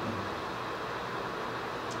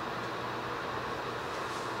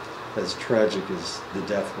 As tragic as the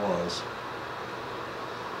death was.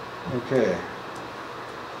 Okay.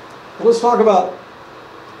 Well, let's talk about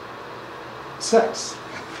sex.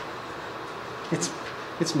 It's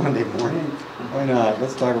Monday morning. Why not?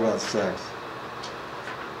 Let's talk about sex.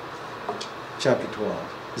 Chapter 12.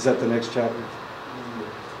 Is that the next chapter?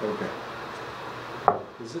 Okay.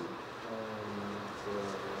 Is it?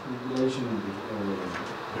 Relation and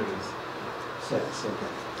Here it is. sex. Okay.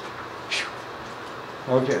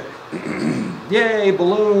 Okay. Yay,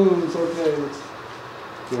 balloons. Okay, let's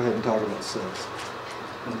go ahead and talk about sex.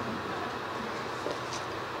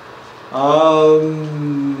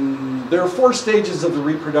 There are 4 stages of the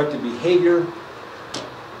reproductive behavior.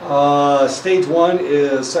 Stage 1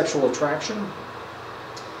 is sexual attraction.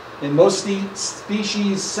 In most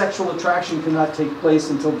species, sexual attraction cannot take place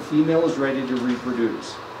until the female is ready to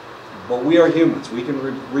reproduce. But we are humans. We can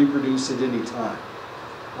reproduce at any time.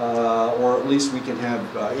 Or at least we can have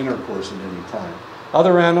intercourse at any time.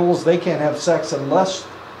 Other animals, they can't have sex unless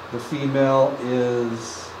the female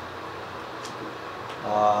is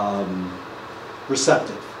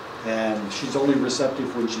receptive. And she's only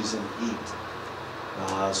receptive when she's in heat.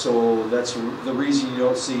 So that's the reason you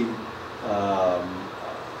don't see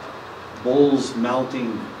bulls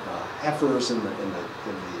mounting heifers in the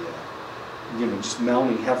just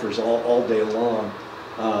mounting heifers all day long,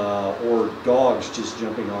 or dogs just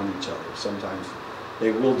jumping on each other. Sometimes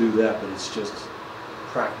they will do that, but it's just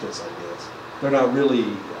practice, I guess. They're not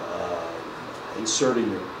really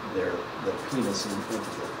inserting their penis into the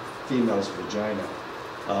female's vagina.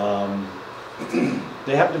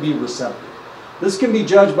 They have to be receptive. This can be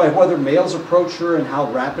judged by whether males approach her and how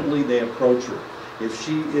rapidly they approach her. If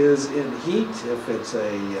she is in heat, if it's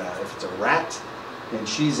a rat and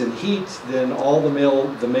she's in heat, then all the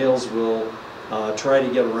males will try to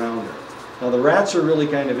get around her. Now the rats are really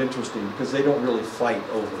kind of interesting because they don't really fight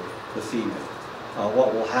over the female.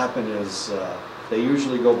 What will happen is they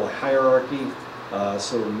usually go by hierarchy.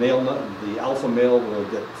 So the alpha male will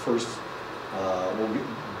get first,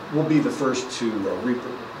 will be the first to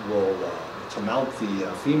mount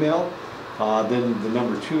the female. Then the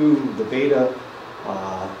number 2, the beta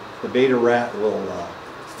rat will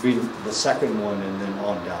be the second one, and then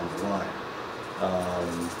on down the line.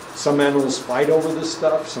 Some animals fight over this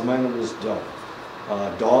stuff. Some animals don't.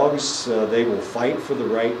 Dogs, they will fight for the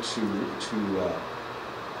right to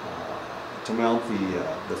mount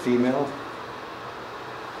the female.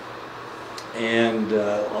 And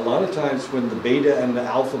a lot of times when the beta and the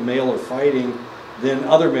alpha male are fighting, then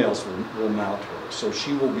other males will mount her. So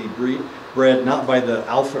she will be bred not by the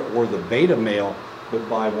alpha or the beta male, but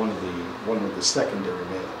by one of the secondary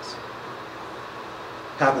males.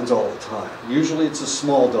 Happens all the time. Usually it's a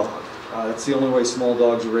small dog. It's the only way small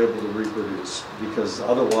dogs are able to reproduce, because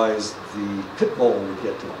otherwise the pit bull would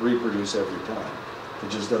get to reproduce every time. It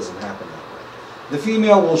just doesn't happen that way. The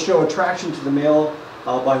female will show attraction to the male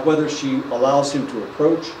by whether she allows him to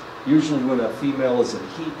approach. Usually when a female is in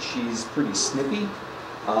heat, she's pretty snippy,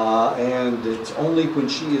 and it's only when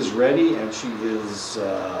she is ready and she is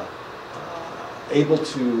able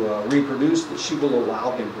to reproduce that she will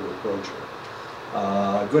allow him to approach her.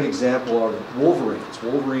 A good example are wolverines.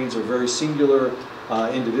 Wolverines are very singular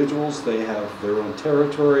individuals. They have their own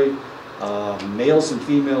territory. Males and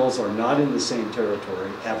females are not in the same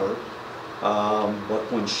territory ever, but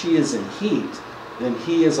when she is in heat, then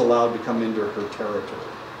he is allowed to come into her territory,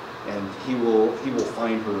 and he will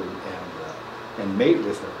find her and mate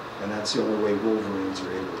with her. And that's the only way wolverines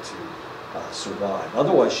are able to survive.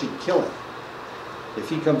 Otherwise, she'd kill him. If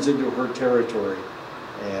he comes into her territory,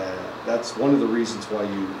 and that's one of the reasons why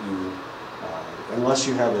unless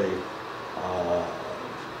you have a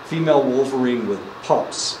female wolverine with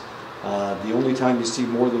pups, the only time you see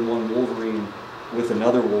more than one wolverine with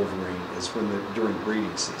another wolverine is when during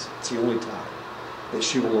breeding season. It's the only time that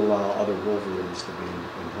she will allow other wolverines to be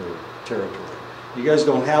in her territory. You guys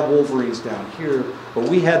don't have wolverines down here, but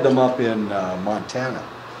we had them up in Montana,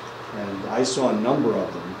 and I saw a number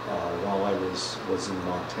of them while I was in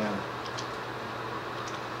Montana,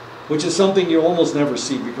 which is something you almost never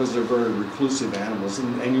see because they're very reclusive animals,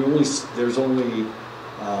 and there's only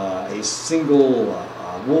a single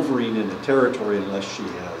wolverine in a territory unless she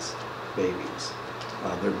has babies.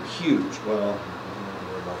 They're huge. Well,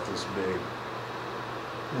 they're about this big,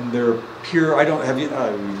 and they're pure.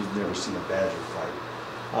 You've never seen a badger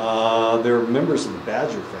fight. They're members of the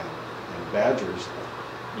badger family, and badgers,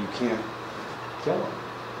 you can't kill them.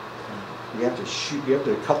 You have to shoot. You have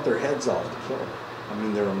to cut their heads off to kill them. I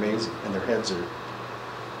mean, they're amazing, and their heads are.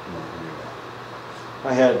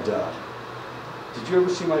 I had. Did you ever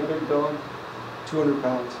see my big dog? 200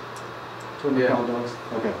 pounds. 200-pound dogs.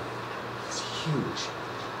 Okay. It's huge.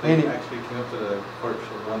 And he actually came up to the porch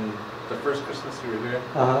the first Christmas we were here.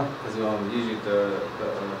 Because usually the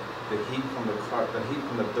heat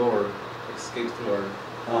from the door escapes through our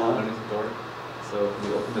underneath the door. So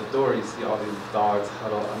when you open the door, you see all these dogs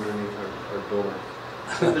huddled underneath our door.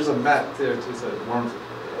 There's a mat there too, so it warms.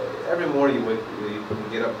 Every morning when you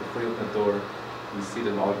get up before you open the door, you see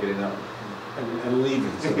them all getting up and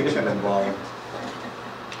leaving, so that you don't bother.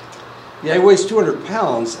 Yeah, he weighs 200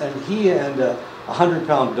 pounds, and he and a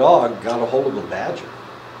 100-pound dog got a hold of a badger.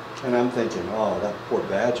 And I'm thinking, oh, that poor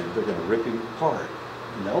badger, they're going to rip him apart.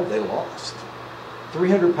 No, they lost.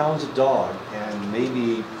 300 pounds of dog and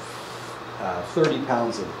maybe 30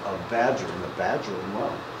 pounds of badger, and the badger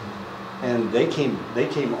alone. And they came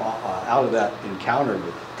out of that encounter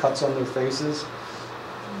with cuts on their faces.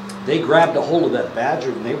 They grabbed a hold of that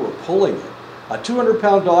badger and they were pulling it. A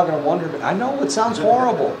 200-pound dog and a 100. I know it sounds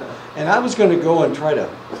horrible, and I was going to go and try to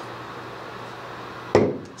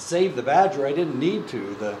save the badger. I didn't need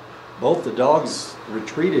to. Both the dogs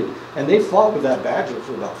retreated, and they fought with that badger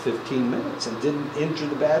for about 15 minutes and didn't injure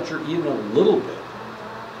the badger even a little bit.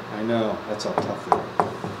 I know, that's how tough they are.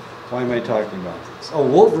 Why am I talking about this? Oh,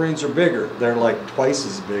 wolverines are bigger. They're like twice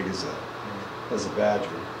as big as a badger.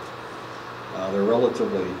 They're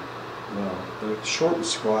relatively, they're short and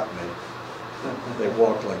squat, and they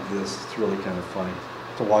walk like this. It's really kind of funny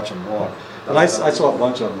to watch them walk. And I saw a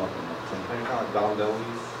bunch of them up in that thing. They're kind of down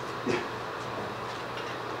dellies. Yeah.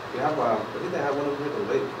 We have, I think they have one over here at the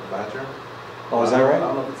lake, a badger. Oh, is that right? I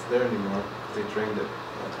don't know if it's there anymore. They trained it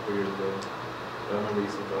a couple years ago. But I remember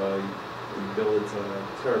you said you build its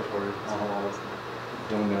territory.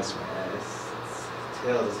 Don't mess with it. Its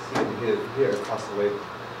tail is here across the lake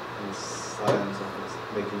and it's sliding something, it's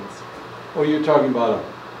making it. Oh, you're talking about a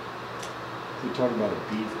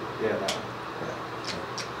beaver. Yeah, that one.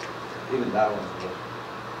 Yeah. Even that one's vicious.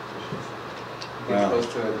 You get close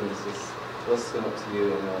to it and it's just, it'll swim up to you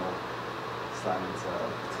and it'll slam its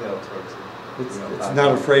tail towards you. It's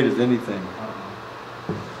not afraid of anything.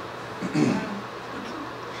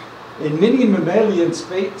 In many mammalian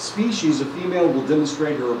species, a female will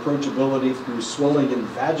demonstrate her approachability through swelling in the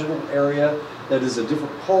vaginal area that is a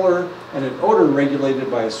different color and an odor regulated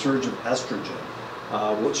by a surge of estrogen,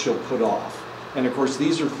 which she'll put off. And of course,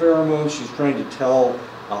 these are pheromones. She's trying to tell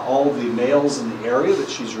all the males in the area that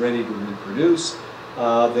she's ready to reproduce.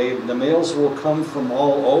 The males will come from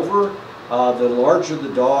all over. The larger the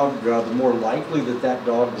dog, the more likely that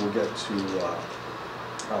dog will get to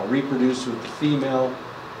reproduce with the female.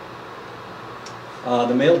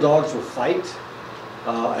 The male dogs will fight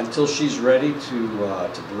until she's ready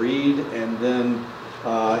to breed, and then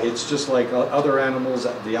it's just like other animals.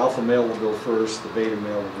 The alpha male will go first, the beta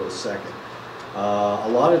male will go second. A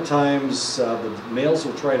lot of times the males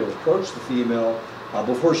will try to approach the female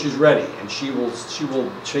before she's ready, and she will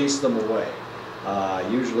chase them away,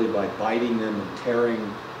 usually by biting them and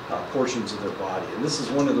tearing portions of their body. And this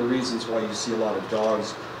is one of the reasons why you see a lot of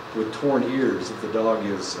dogs with torn ears. If the dog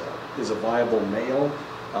is a viable male,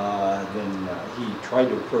 then he tried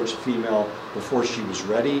to approach the female before she was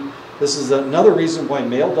ready. This is another reason why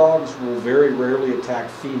male dogs will very rarely attack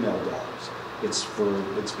female dogs. It's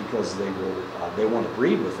because they want to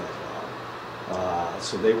breed with that dog.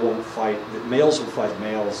 So they won't fight. Males will fight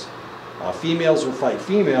males. Females will fight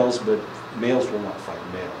females, but males will not fight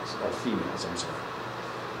males or females. I'm sorry.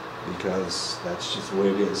 because that's just the way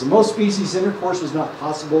it is. In most species, intercourse is not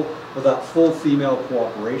possible without full female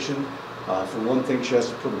cooperation. For one thing, she has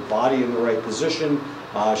to put her body in the right position.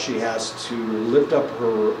 She has to lift up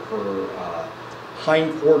her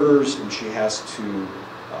hindquarters, and she has to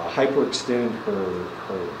hyperextend her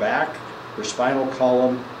back, her spinal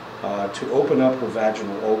column, to open up her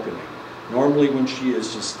vaginal opening. Normally when she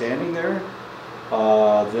is just standing there,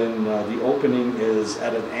 then the opening is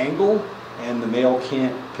at an angle and the male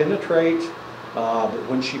can't penetrate, but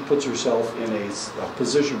when she puts herself in a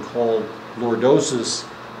position called lordosis,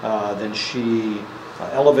 then she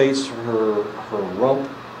elevates her rump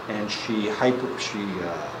and she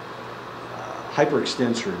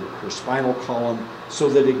hyperextends her spinal column so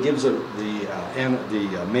that it gives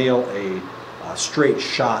the male a straight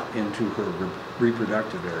shot into her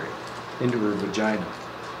reproductive area, into her vagina.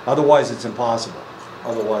 Otherwise, it's impossible.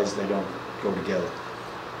 Otherwise, they don't go together.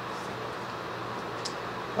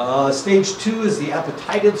 Stage 2 is the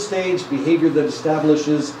appetitive stage, behavior that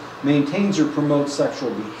establishes, maintains, or promotes sexual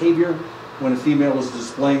behavior. When a female is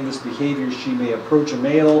displaying this behavior, she may approach a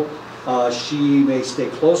male. She may stay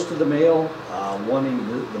close to the male, wanting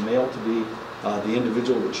the male to be the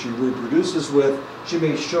individual that she reproduces with. She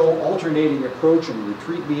may show alternating approach and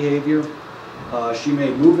retreat behavior. She may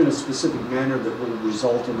move in a specific manner that will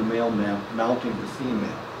result in the male mounting the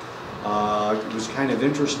female. It was kind of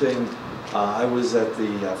interesting. I was at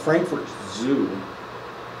the Frankfurt Zoo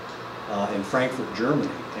in Frankfurt, Germany,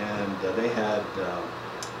 and they had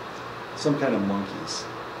some kind of monkeys.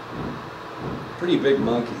 Pretty big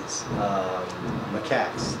monkeys,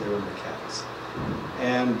 macaques. They were macaques.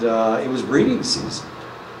 And it was breeding season.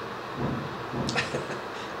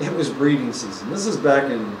 It was breeding season. This is back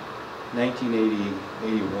in 1980,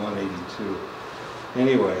 81, 82.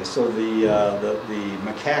 Anyway, so the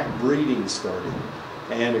macaque breeding started.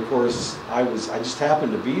 And of course, I just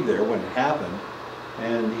happened to be there when it happened.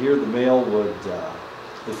 And here the male would,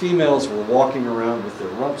 the females were walking around with their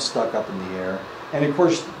rumps stuck up in the air. And of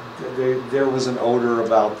course, there was an odor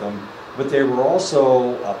about them, but they were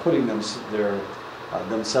also putting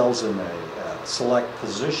themselves in a select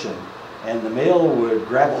position. And the male would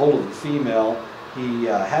grab a hold of the female. He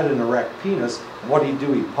had an erect penis. And what he'd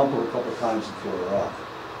do, he'd pump her a couple times and fill her up.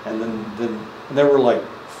 And then there were like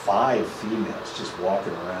 5 females just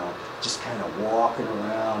walking around, just kind of walking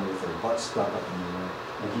around with their butts stuck up in the air.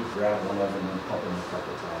 And he'd grab one of them and pump them a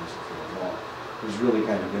couple times and fill them up. It was really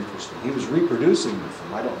kind of interesting. He was reproducing with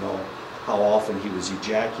them. I don't know how often he was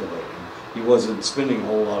ejaculating. He wasn't spending a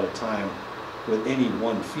whole lot of time with any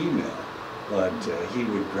one female, but he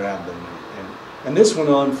would grab them. And this went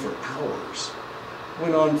on for hours.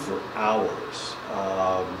 Went on for hours.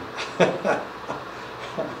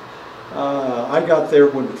 I got there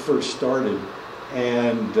when it first started,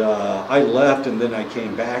 and I left, and then I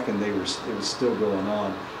came back, and it was still going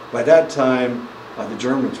on. By that time, the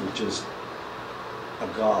Germans were just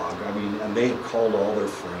agog. I mean, and they had called all their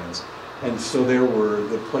friends, and so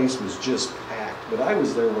the place was just packed. But I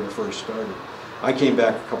was there when it first started. I came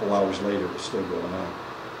back a couple hours later, it was still going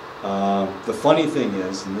on. The funny thing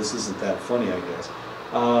is, and this isn't that funny, I guess,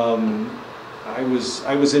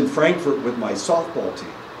 I was in Frankfurt with my softball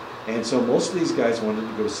team, and so most of these guys wanted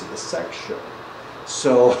to go see a sex show.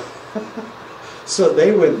 So, so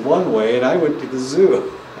they went one way, and I went to the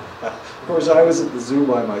zoo. Of course, I was at the zoo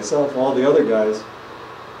by myself. All the other guys,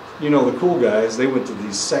 you know, the cool guys, they went to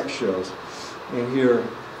these sex shows. And here,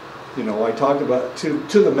 you know, I talked about to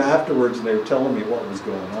them afterwards, and they were telling me what was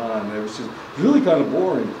going on. And it was just really kind of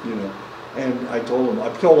boring, you know. And I told them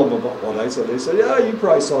about what I said. They said, "Yeah, you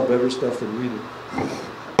probably saw better stuff than we did."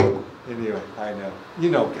 Anyway, I know. You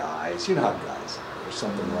know guys. You know how guys are. There's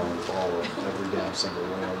something wrong with all of them, every damn single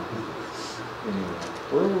one of them. Anyway,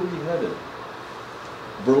 where were we headed?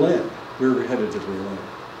 Berlin. We were headed to Berlin.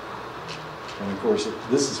 And of course,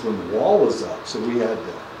 this is when the wall was up, so we had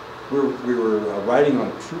we were riding on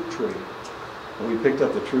a troop train, and we picked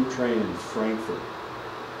up the troop train in Frankfurt,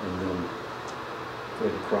 and then we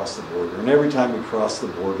had to cross the border. And every time we crossed the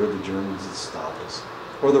border, the Germans would stop us,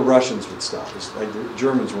 or the Russians would stop us. Like, the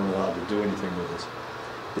Germans weren't allowed to do anything with us,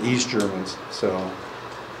 the East Germans. So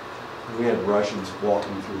we had Russians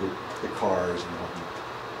walking through the cars and whatnot.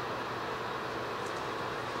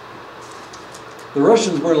 The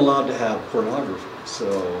Russians weren't allowed to have pornography,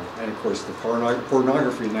 and of course the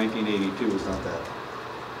pornography in 1982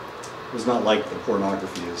 was not like the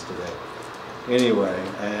pornography is today. Anyway,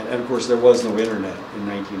 and of course there was no internet in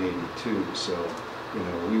 1982, so, you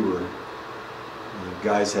know, the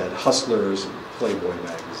guys had Hustlers and Playboy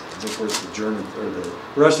magazines. Of course the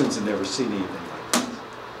Russians had never seen anything like that.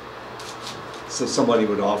 So somebody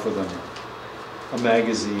would offer them a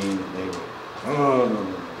magazine, and they would, oh, no.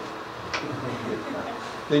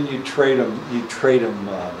 Then you trade them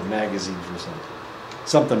the magazine for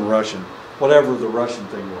something Russian. Whatever the Russian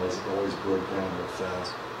thing was, it always broke down real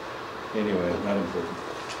fast. Anyway, not important.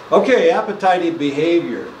 Okay, appetitive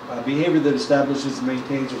behavior. Behavior that establishes,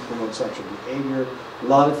 maintains, or promotes sexual behavior. A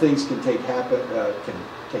lot of things can take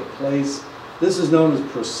place. This is known as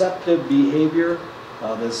perceptive behavior,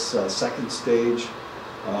 this second stage,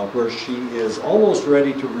 where she is almost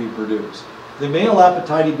ready to reproduce. The male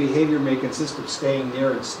appetitive behavior may consist of staying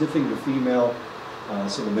near and sniffing the female.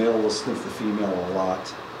 So the male will sniff the female a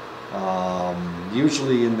lot,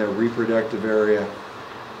 usually in their reproductive area.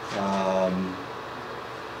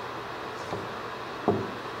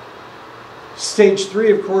 Stage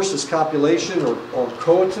 3, of course, is copulation or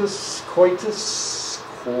coitus.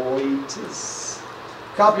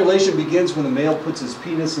 Copulation begins when the male puts his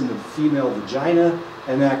penis in the female vagina,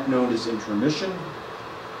 an act known as intromission.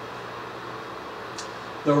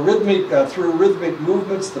 Through rhythmic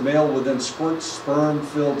movements, the male will then squirt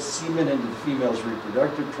sperm-filled semen into the female's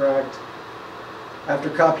reproductive tract.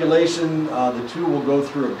 After copulation, the two will go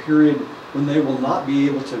through a period when they will not be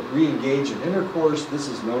able to re-engage in intercourse. This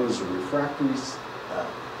is known as a refractory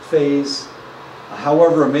phase.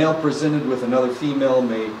 However, a male presented with another female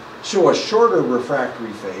may show a shorter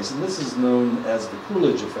refractory phase, and this is known as the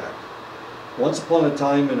Coolidge effect. Once upon a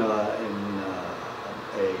time in a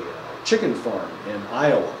chicken farm in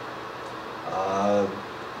Iowa,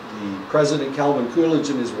 the President Calvin Coolidge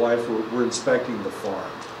and his wife were inspecting the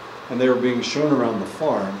farm, and they were being shown around the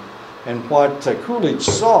farm. And what Coolidge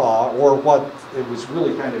saw, or what it was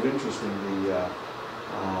really kind of interesting,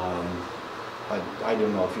 I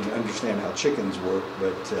don't know if you understand how chickens work,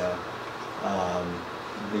 but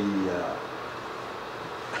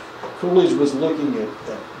Coolidge was looking at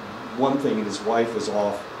one thing, and his wife was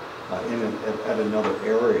off at another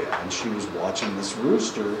area, and she was watching this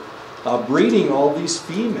rooster breeding all these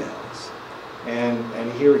females.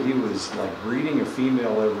 And here he was like breeding a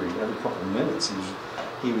female every couple of minutes.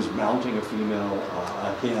 He was mounting a female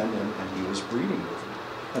hen, and he was breeding with them.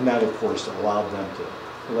 And that, of course, allowed them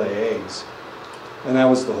to lay eggs. And that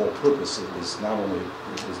was the whole purpose. It was not only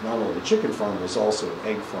a chicken farm, it was also an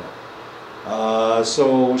egg farm.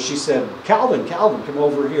 So she said, Calvin, come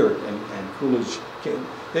over here. And Coolidge came.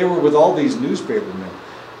 They were with all these newspapermen.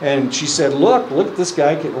 And she said, look this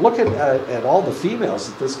guy look at all the females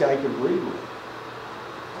that this guy can breed with.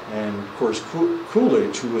 And of course,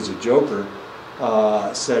 Coolidge, who was a joker,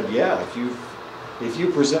 said, yeah, if you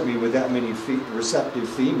present me with that many receptive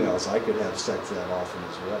females, I could have sex that often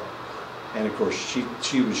as well. And of course,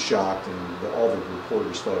 she was shocked, and all the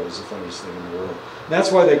reporters thought it was the funniest thing in the world. And that's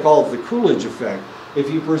why they call it the Coolidge effect. If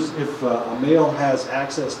a male has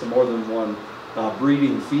access to more than one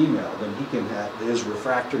breeding female, then he can his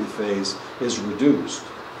refractory phase is reduced.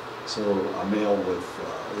 So a male with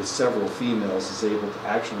several females is able to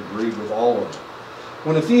actually breed with all of them.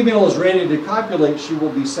 When a female is ready to copulate, she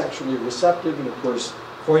will be sexually receptive, and of course,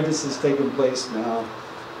 coitus has taken place now,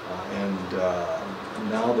 and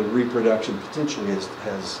now the reproduction potentially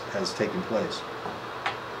has taken place.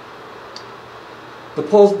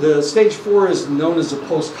 The stage 4 is known as a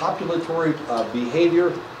post-copulatory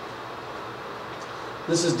behavior.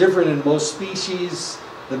 This is different in most species.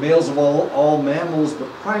 The males of all mammals, but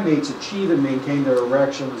primates achieve and maintain their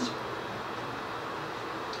erections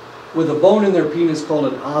with a bone in their penis called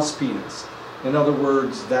an os penis. In other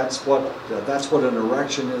words, that's what an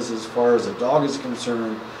erection is as far as a dog is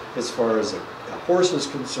concerned, as far as a horse is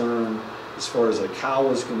concerned, as far as a cow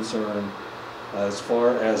is concerned, as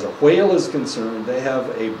far as a whale is concerned. They have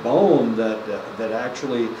a bone that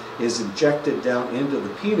actually is injected down into the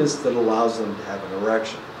penis that allows them to have an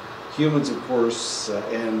erection. Humans, of course,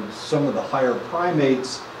 and some of the higher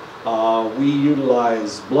primates, we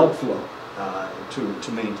utilize blood flow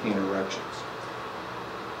to maintain erections.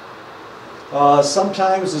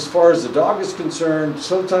 Sometimes, as far as the dog is concerned,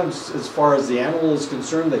 sometimes as far as the animal is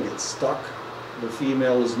concerned, they get stuck. The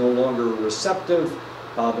female is no longer receptive.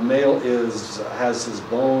 The male has his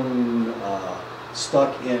bone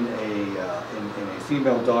stuck in a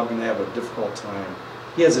female dog, and they have a difficult time.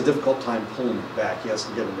 He has a difficult time pulling it back. He has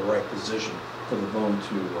to get in the right position for the bone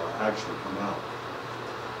to actually come out.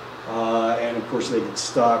 And of course they get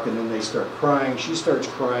stuck, and then they start crying. She starts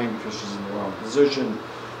crying because she's in the wrong position.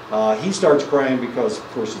 He starts crying because, of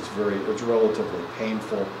course, it's relatively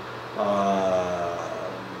painful.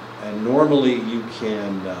 And normally you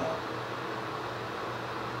can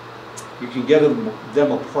get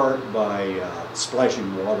them apart by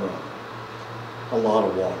splashing water on them, a lot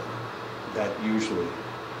of water.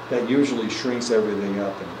 That usually shrinks everything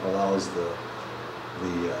up and allows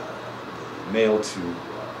the male to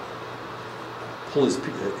pull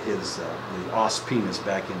the os penis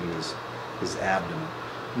back into his abdomen.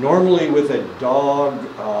 Normally with a dog,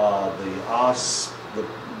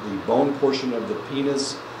 the bone portion of the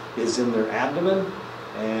penis is in their abdomen,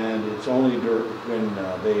 and it's only when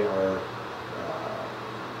they are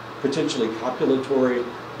potentially copulatory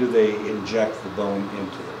do they inject the bone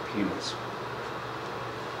into their penis.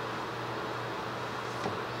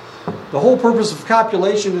 The whole purpose of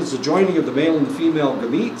copulation is the joining of the male and the female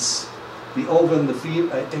gametes, the ova in the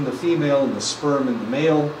female and the sperm in the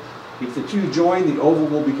male. If the two join, the ova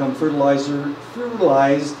will become fertilized,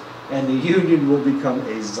 and the union will become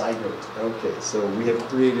a zygote. Okay, so we have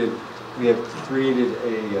created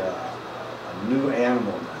a new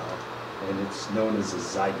animal now, and it's known as a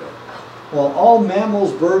zygote. While all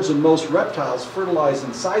mammals, birds, and most reptiles fertilize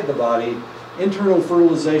inside the body, internal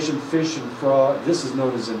fertilization, fish and frog, this is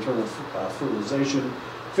known as internal fertilization.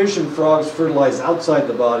 Fish and frogs fertilize outside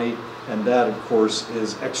the body, and that, of course,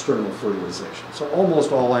 is external fertilization. So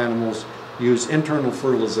almost all animals use internal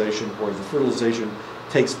fertilization, where the fertilization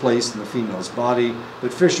takes place in the female's body,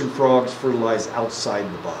 but fish and frogs fertilize outside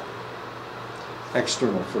the body.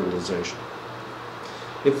 External fertilization.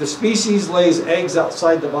 If the species lays eggs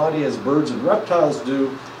outside the body, as birds and reptiles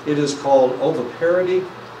do, it is called oviparity,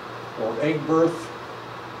 or egg birth.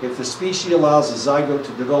 If the species allows a zygote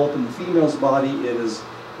to develop in the female's body, it is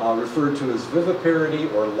referred to as viviparity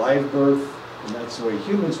or live birth, and that's the way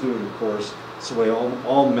humans do it, of course. It's the way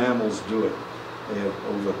all mammals do it. They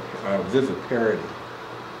have viviparity.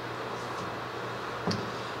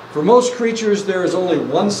 For most creatures, there is only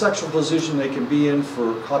one sexual position they can be in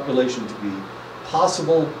for copulation to be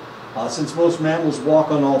possible. Since most mammals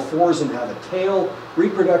walk on all fours and have a tail,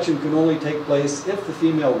 reproduction can only take place if the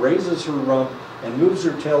female raises her rump and moves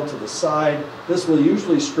her tail to the side. This will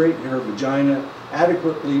usually straighten her vagina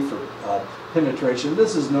adequately for penetration.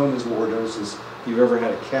 This is known as lordosis. If you've ever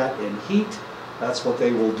had a cat in heat, that's what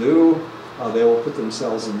they will do. They will put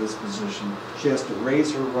themselves in this position. She has to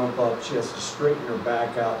raise her rump up. She has to straighten her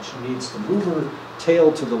back out. She needs to move her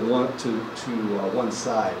tail to one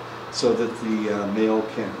side so that the male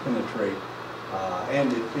can penetrate,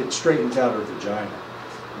 and it straightens out her vagina,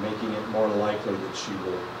 making it more likely that she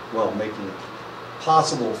will, well, making it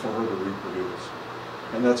possible for her to reproduce.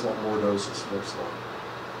 And that's what lordosis looks like.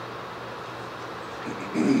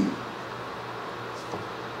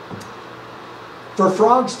 For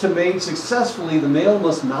frogs to mate successfully, the male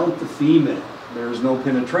must mount the female. There is no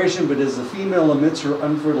penetration, but as the female emits her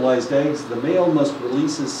unfertilized eggs, the male must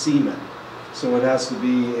release his semen. So it has to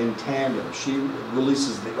be in tandem. She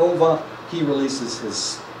releases the ova, he releases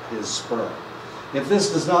his sperm. If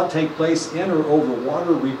this does not take place in or over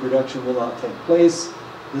water, reproduction will not take place.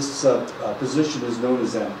 This position is known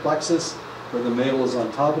as amplexus, where the male is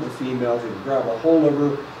on top of the female. He will grab a hold of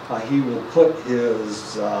her. He will put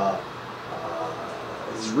his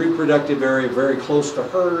reproductive area very close to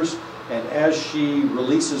hers, and as she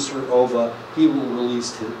releases her ova, he will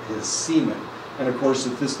release his semen. And of course,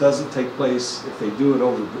 if this doesn't take place, if they do it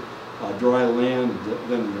over dry land,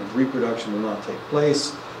 then the reproduction will not take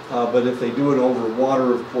place. But if they do it over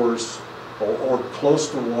water, of course, or close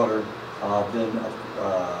to water, then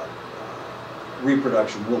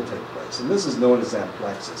reproduction will take place. And this is known as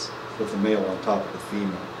amplexus, with the male on top of the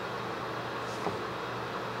female.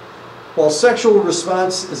 While sexual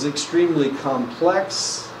response is extremely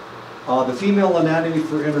complex, the female anatomy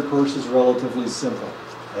for intercourse is relatively simple.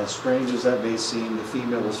 As strange as that may seem, the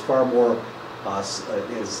female is far more has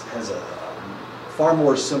a far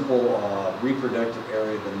more simple reproductive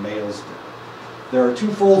area than males do. There are two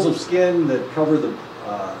folds of skin that cover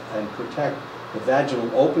and protect the vaginal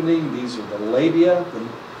opening. These are the labia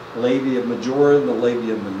majora and the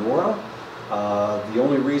labia minora. The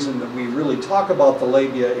only reason that we really talk about the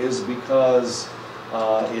labia is because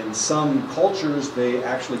in some cultures they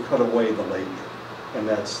actually cut away the labia, and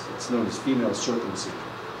it's known as female circumcision.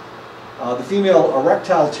 The female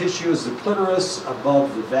erectile tissue is the clitoris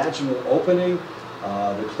above the vaginal opening.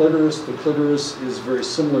 The clitoris is very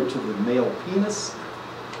similar to the male penis.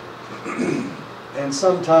 And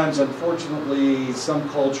sometimes, unfortunately, some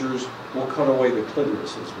cultures will cut away the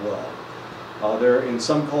clitoris as well. In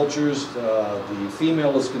some cultures, the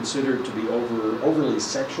female is considered to be overly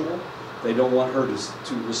sexual. They don't want her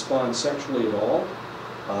to respond sexually at all.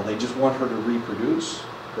 They just want her to reproduce.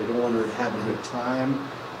 They don't want her to have a good time.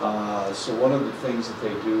 So one of the things that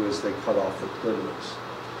they do is they cut off the clitoris.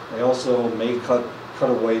 They also may cut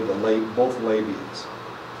away both labias.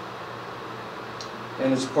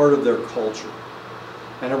 And it's part of their culture.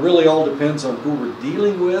 And it really all depends on who we're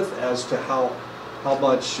dealing with as to how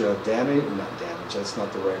much damage, not damage, much, that's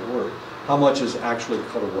not the right word. How much is actually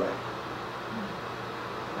cut away?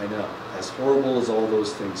 I know, as horrible as all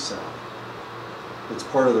those things sound, it's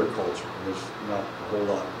part of their culture. There's not a whole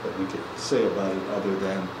lot that we could say about it other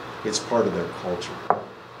than it's part of their culture.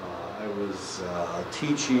 I was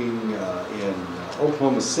teaching in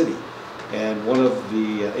Oklahoma City, and one of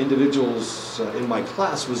the individuals in my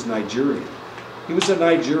class was Nigerian. He was a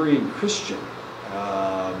Nigerian Christian.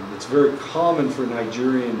 It's very common for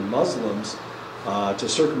Nigerian Muslims to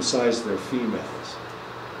circumcise their females,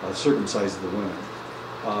 circumcise the women.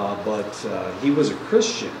 But he was a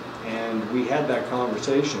Christian, and we had that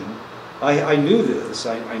conversation. I knew this.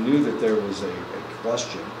 I knew that there was a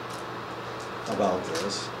question about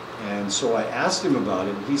this, and so I asked him about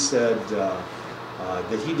it. And he said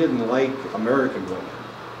that he didn't like American women.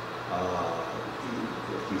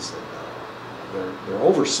 He said they're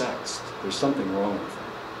oversexed. There's something wrong with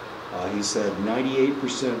them. He said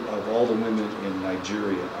 98% of all the women in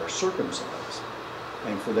Nigeria are circumcised,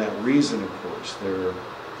 and for that reason, of course,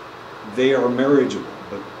 they are marriageable,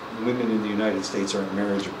 but women in the United States aren't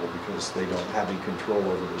marriageable because they don't have any control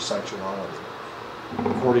over their sexuality.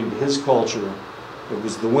 According to his culture, it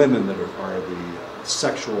was the women that are the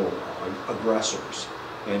sexual aggressors,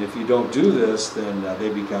 and if you don't do this, then they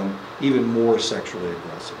become even more sexually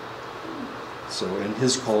aggressive. So in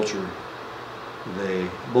his culture, they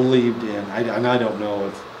believed in, and I don't know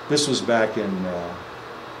if this was back in,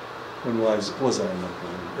 when was I in the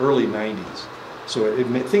early 90s. So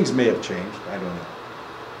things may have changed, I don't know.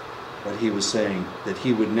 But he was saying that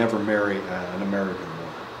he would never marry an American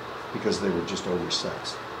woman because they were just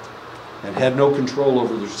oversexed and had no control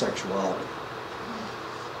over their sexuality.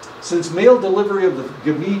 Since male delivery of the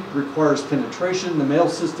gamete requires penetration, the male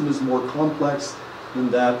system is more complex than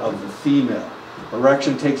that of the female.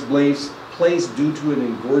 Erection takes place due to an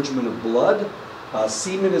engorgement of blood.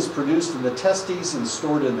 Semen is produced in the testes and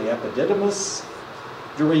stored in the epididymis.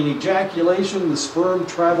 During ejaculation, the sperm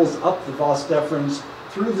travels up the vas deferens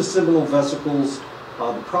through the seminal vesicles,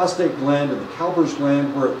 the prostate gland, and the Cowper's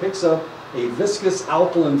gland, where it picks up a viscous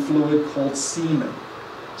alkaline fluid called semen.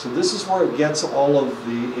 So this is where it gets all of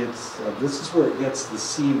the. This is where it gets the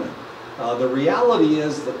semen. The reality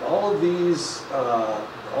is that all of these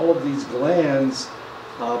glands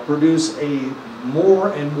produce a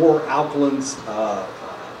more and more alkaline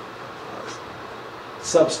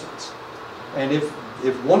substance, and if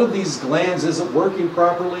one of these glands isn't working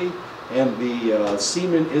properly and the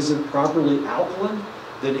semen isn't properly alkaline,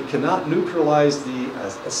 then it cannot neutralize the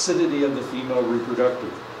acidity of the female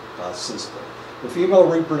reproductive system. The female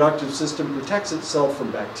reproductive system protects itself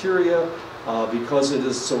from bacteria because it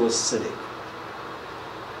is so acidic.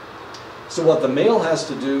 So what the male has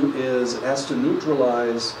to do is it has to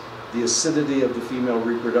neutralize the acidity of the female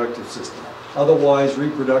reproductive system. Otherwise,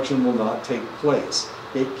 reproduction will not take place.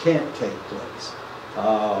 It can't take place.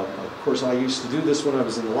 Of course, I used to do this when I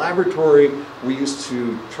was in the laboratory. We used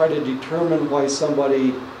to try to determine why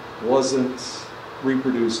somebody wasn't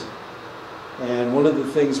reproducing. And one of the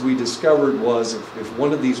things we discovered was if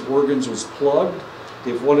one of these organs was plugged,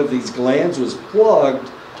 if one of these glands was plugged,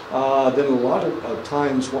 then a lot of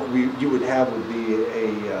times what you would have would be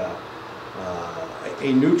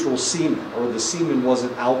a neutral semen, or the semen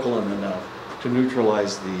wasn't alkaline enough to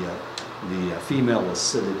neutralize the female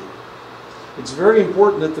acidity. It's very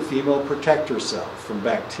important that the female protect herself from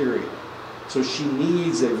bacteria. So she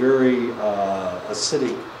needs a very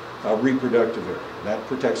acidic reproductive area. That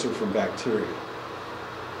protects her from bacteria.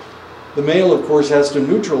 The male, of course, has to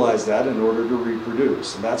neutralize that in order to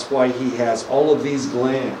reproduce. And that's why he has all of these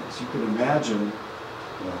glands. You can imagine,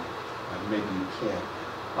 well, maybe you can't.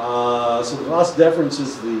 So the vas deferens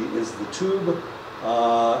is the tube,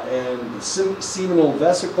 and the seminal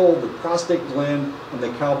vesicle, the prostate gland, and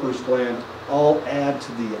the Cowper's gland all add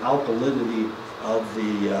to the alkalinity of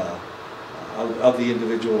the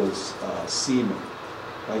individual's semen.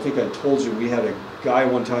 I think I told you we had a guy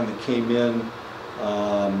one time that came in,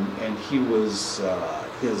 and he was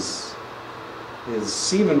his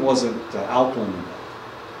semen wasn't alkaline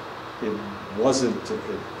enough. It wasn't.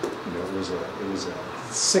 It was a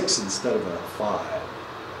 6 instead of a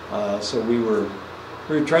 5. So we were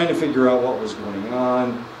trying to figure out what was going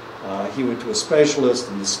on. He went to a specialist,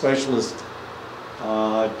 and the specialist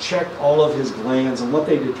checked all of his glands, and what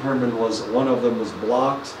they determined was one of them was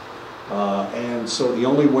blocked. And so the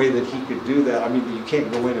only way that he could do that, I mean, you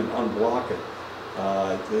can't go in and unblock it.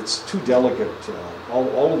 It's too delicate.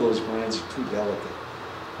 All of those glands are too delicate.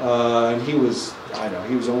 And he was,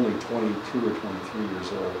 he was only 22 or 23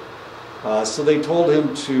 years old. So they told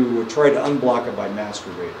him to try to unblock it by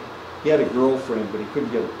masturbating. He had a girlfriend, but he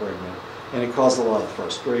couldn't get her pregnant, and it caused a lot of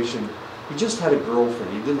frustration. He just had a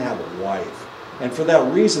girlfriend. He didn't have a wife. And for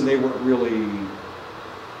that reason, they weren't really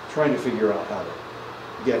trying to figure out how to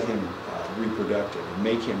get him reproductive and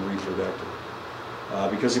make him reproductive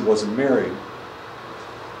because he wasn't married.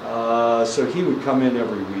 So he would come in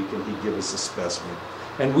every week and he'd give us a specimen.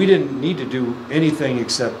 And we didn't need to do anything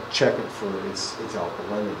except check it for its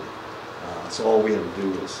alkalinity. So all we had to do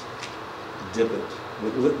was dip it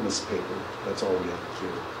with litmus paper. That's all we had to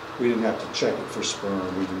do. We didn't have to check it for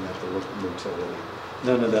sperm. We didn't have to look at motility.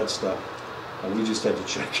 None of that stuff. We just had to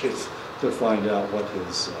check it to find out what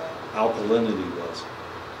his alkalinity was.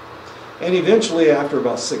 And eventually, after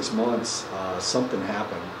about 6 months, something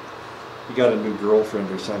happened. He got a new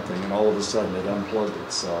girlfriend or something, and all of a sudden it unplugged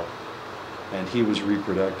itself, and he was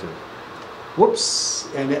reproductive. Whoops!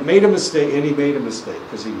 And it made a mistake, and he made a mistake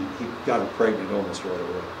because he got her pregnant almost right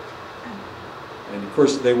away. And of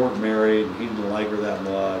course, they weren't married, and he didn't like her that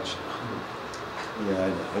much.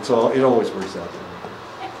 Yeah, I know. It always works out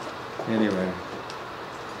that way. Anyway.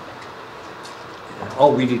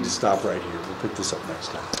 Oh, we need to stop right here. We'll pick this up next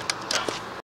time.